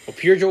Joy. Well,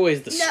 Pure Joy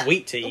is the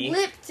sweet tea.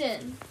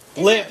 Lipton.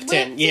 Is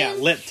Lipton, it yeah,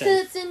 Lipton.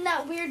 'Cause it's in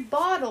that weird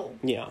bottle.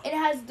 Yeah. It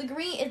has the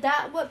green. Is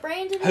that what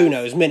brand it is? Who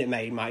knows? Minute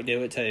Maid might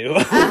do it too.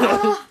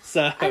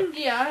 So I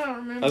don't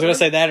remember. I was gonna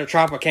say that or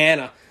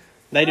Tropicana.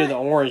 They do the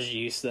orange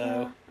juice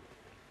though.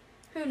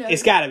 Who knows?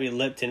 It's got to be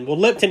Lipton. Well,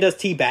 Lipton does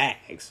tea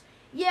bags.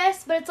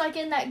 Yes, but it's like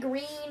in that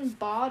green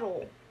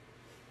bottle.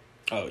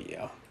 Oh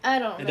yeah. I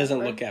don't know. It doesn't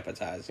look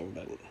appetizing,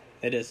 but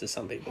it is to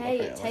some people. Hey,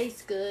 apparently. it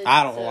tastes good.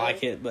 I don't so-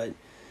 like it, but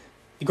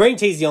the green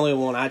tea's the only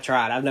one I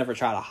tried. I've never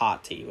tried a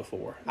hot tea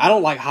before. I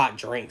don't like hot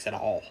drinks at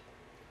all.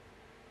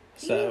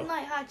 You So didn't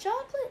like hot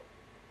chocolate?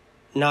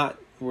 not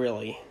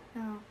really.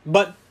 No.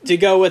 But to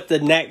go with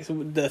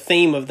the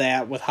theme of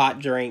that with hot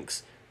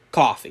drinks,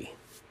 coffee.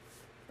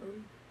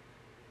 Ooh.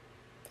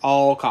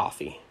 All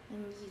coffee.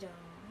 And you don't.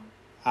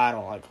 I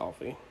don't like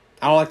coffee.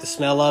 I don't like the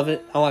smell of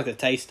it. I don't like the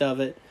taste of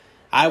it.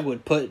 I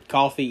would put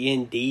coffee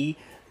in D,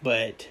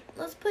 but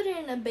Let's put it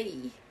in a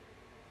B.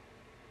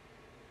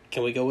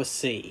 can we go with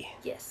C?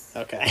 Yes.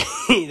 Okay.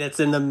 That's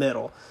in the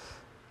middle.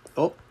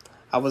 Oh,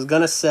 I was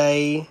going to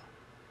say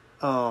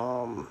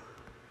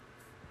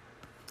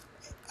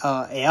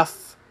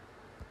F,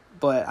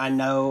 but I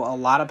know a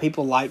lot of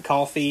people like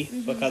coffee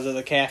because of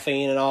the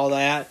caffeine and all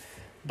that,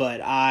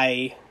 but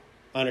I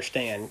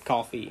understand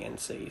coffee in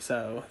C.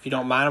 So if you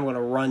don't mind, I'm going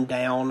to run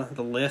down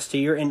the list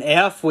here. In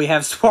F, we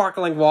have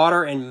sparkling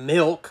water and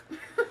milk.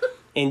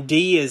 In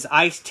D is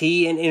iced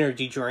tea and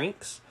energy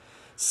drinks.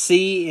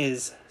 C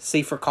is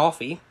C for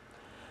coffee.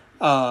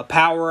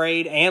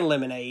 Powerade and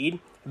lemonade.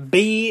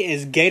 B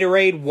is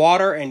Gatorade,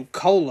 water, and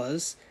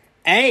colas.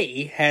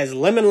 A has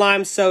lemon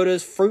lime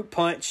sodas, fruit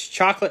punch,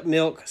 chocolate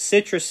milk,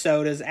 citrus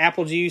sodas,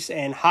 apple juice,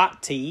 and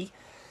hot tea.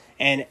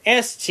 And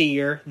S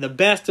tier, the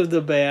best of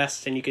the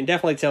best, and you can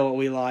definitely tell what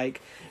we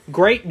like,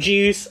 grape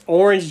juice,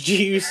 orange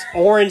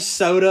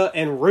soda,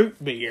 and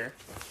root beer.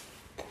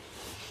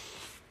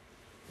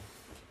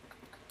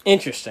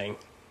 Interesting,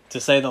 to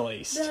say the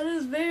least. That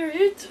is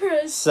very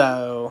interesting.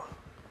 So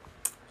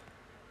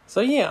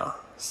yeah.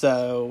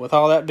 So with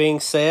all that being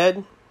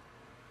said,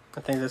 I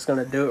think that's going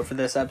to do it for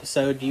this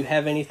episode. Do you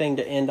have anything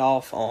to end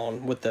off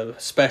on with the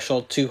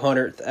special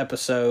 200th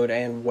episode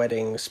and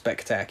wedding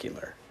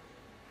spectacular?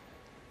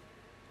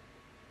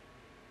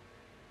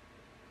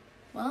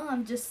 Well,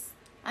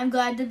 I'm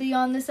glad to be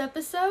on this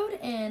episode,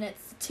 and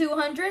it's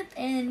 200th,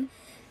 and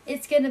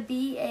it's going to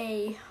be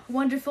a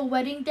wonderful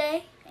wedding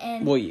day,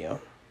 and Well, yeah.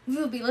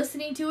 we'll be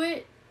listening to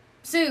it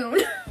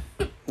soon.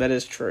 That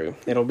is true.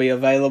 It'll be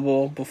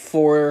available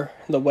before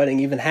the wedding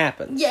even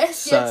happens. Yes,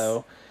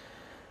 So,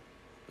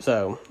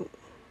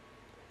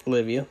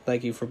 Olivia,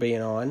 thank you for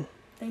being on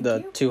Thank the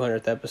you.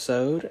 200th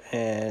episode,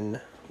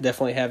 and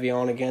definitely have you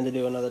on again to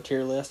do another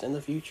tier list in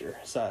the future.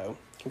 So,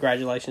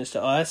 congratulations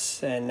to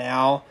us, and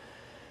now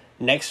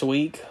next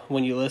week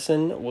when you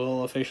listen,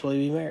 we'll officially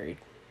be married.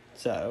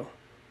 So,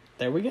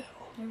 there we go.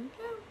 There we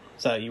go.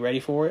 So, you ready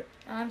for it?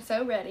 I'm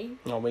so ready.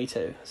 Oh, me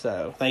too.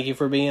 So, thank you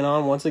for being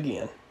on once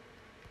again.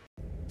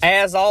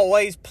 As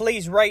always,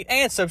 please rate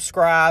and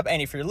subscribe.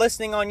 And if you're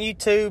listening on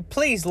YouTube,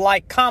 please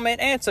like,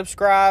 comment, and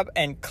subscribe.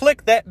 And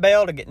click that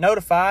bell to get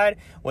notified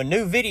when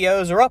new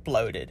videos are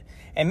uploaded.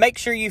 And make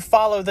sure you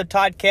follow the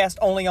Toddcast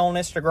only on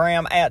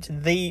Instagram at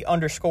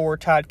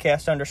 _Toddcast_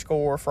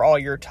 for all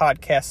your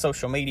Toddcast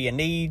social media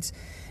needs.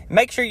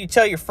 Make sure you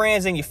tell your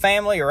friends and your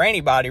family, or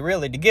anybody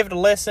really, to give it a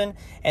listen.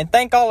 And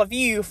thank all of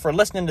you for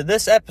listening to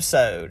this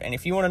episode. And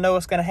if you want to know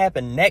what's going to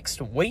happen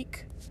next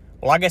week,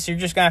 well, I guess you're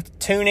just going to have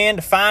to tune in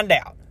to find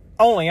out.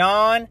 Only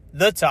on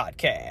the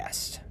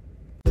Toddcast.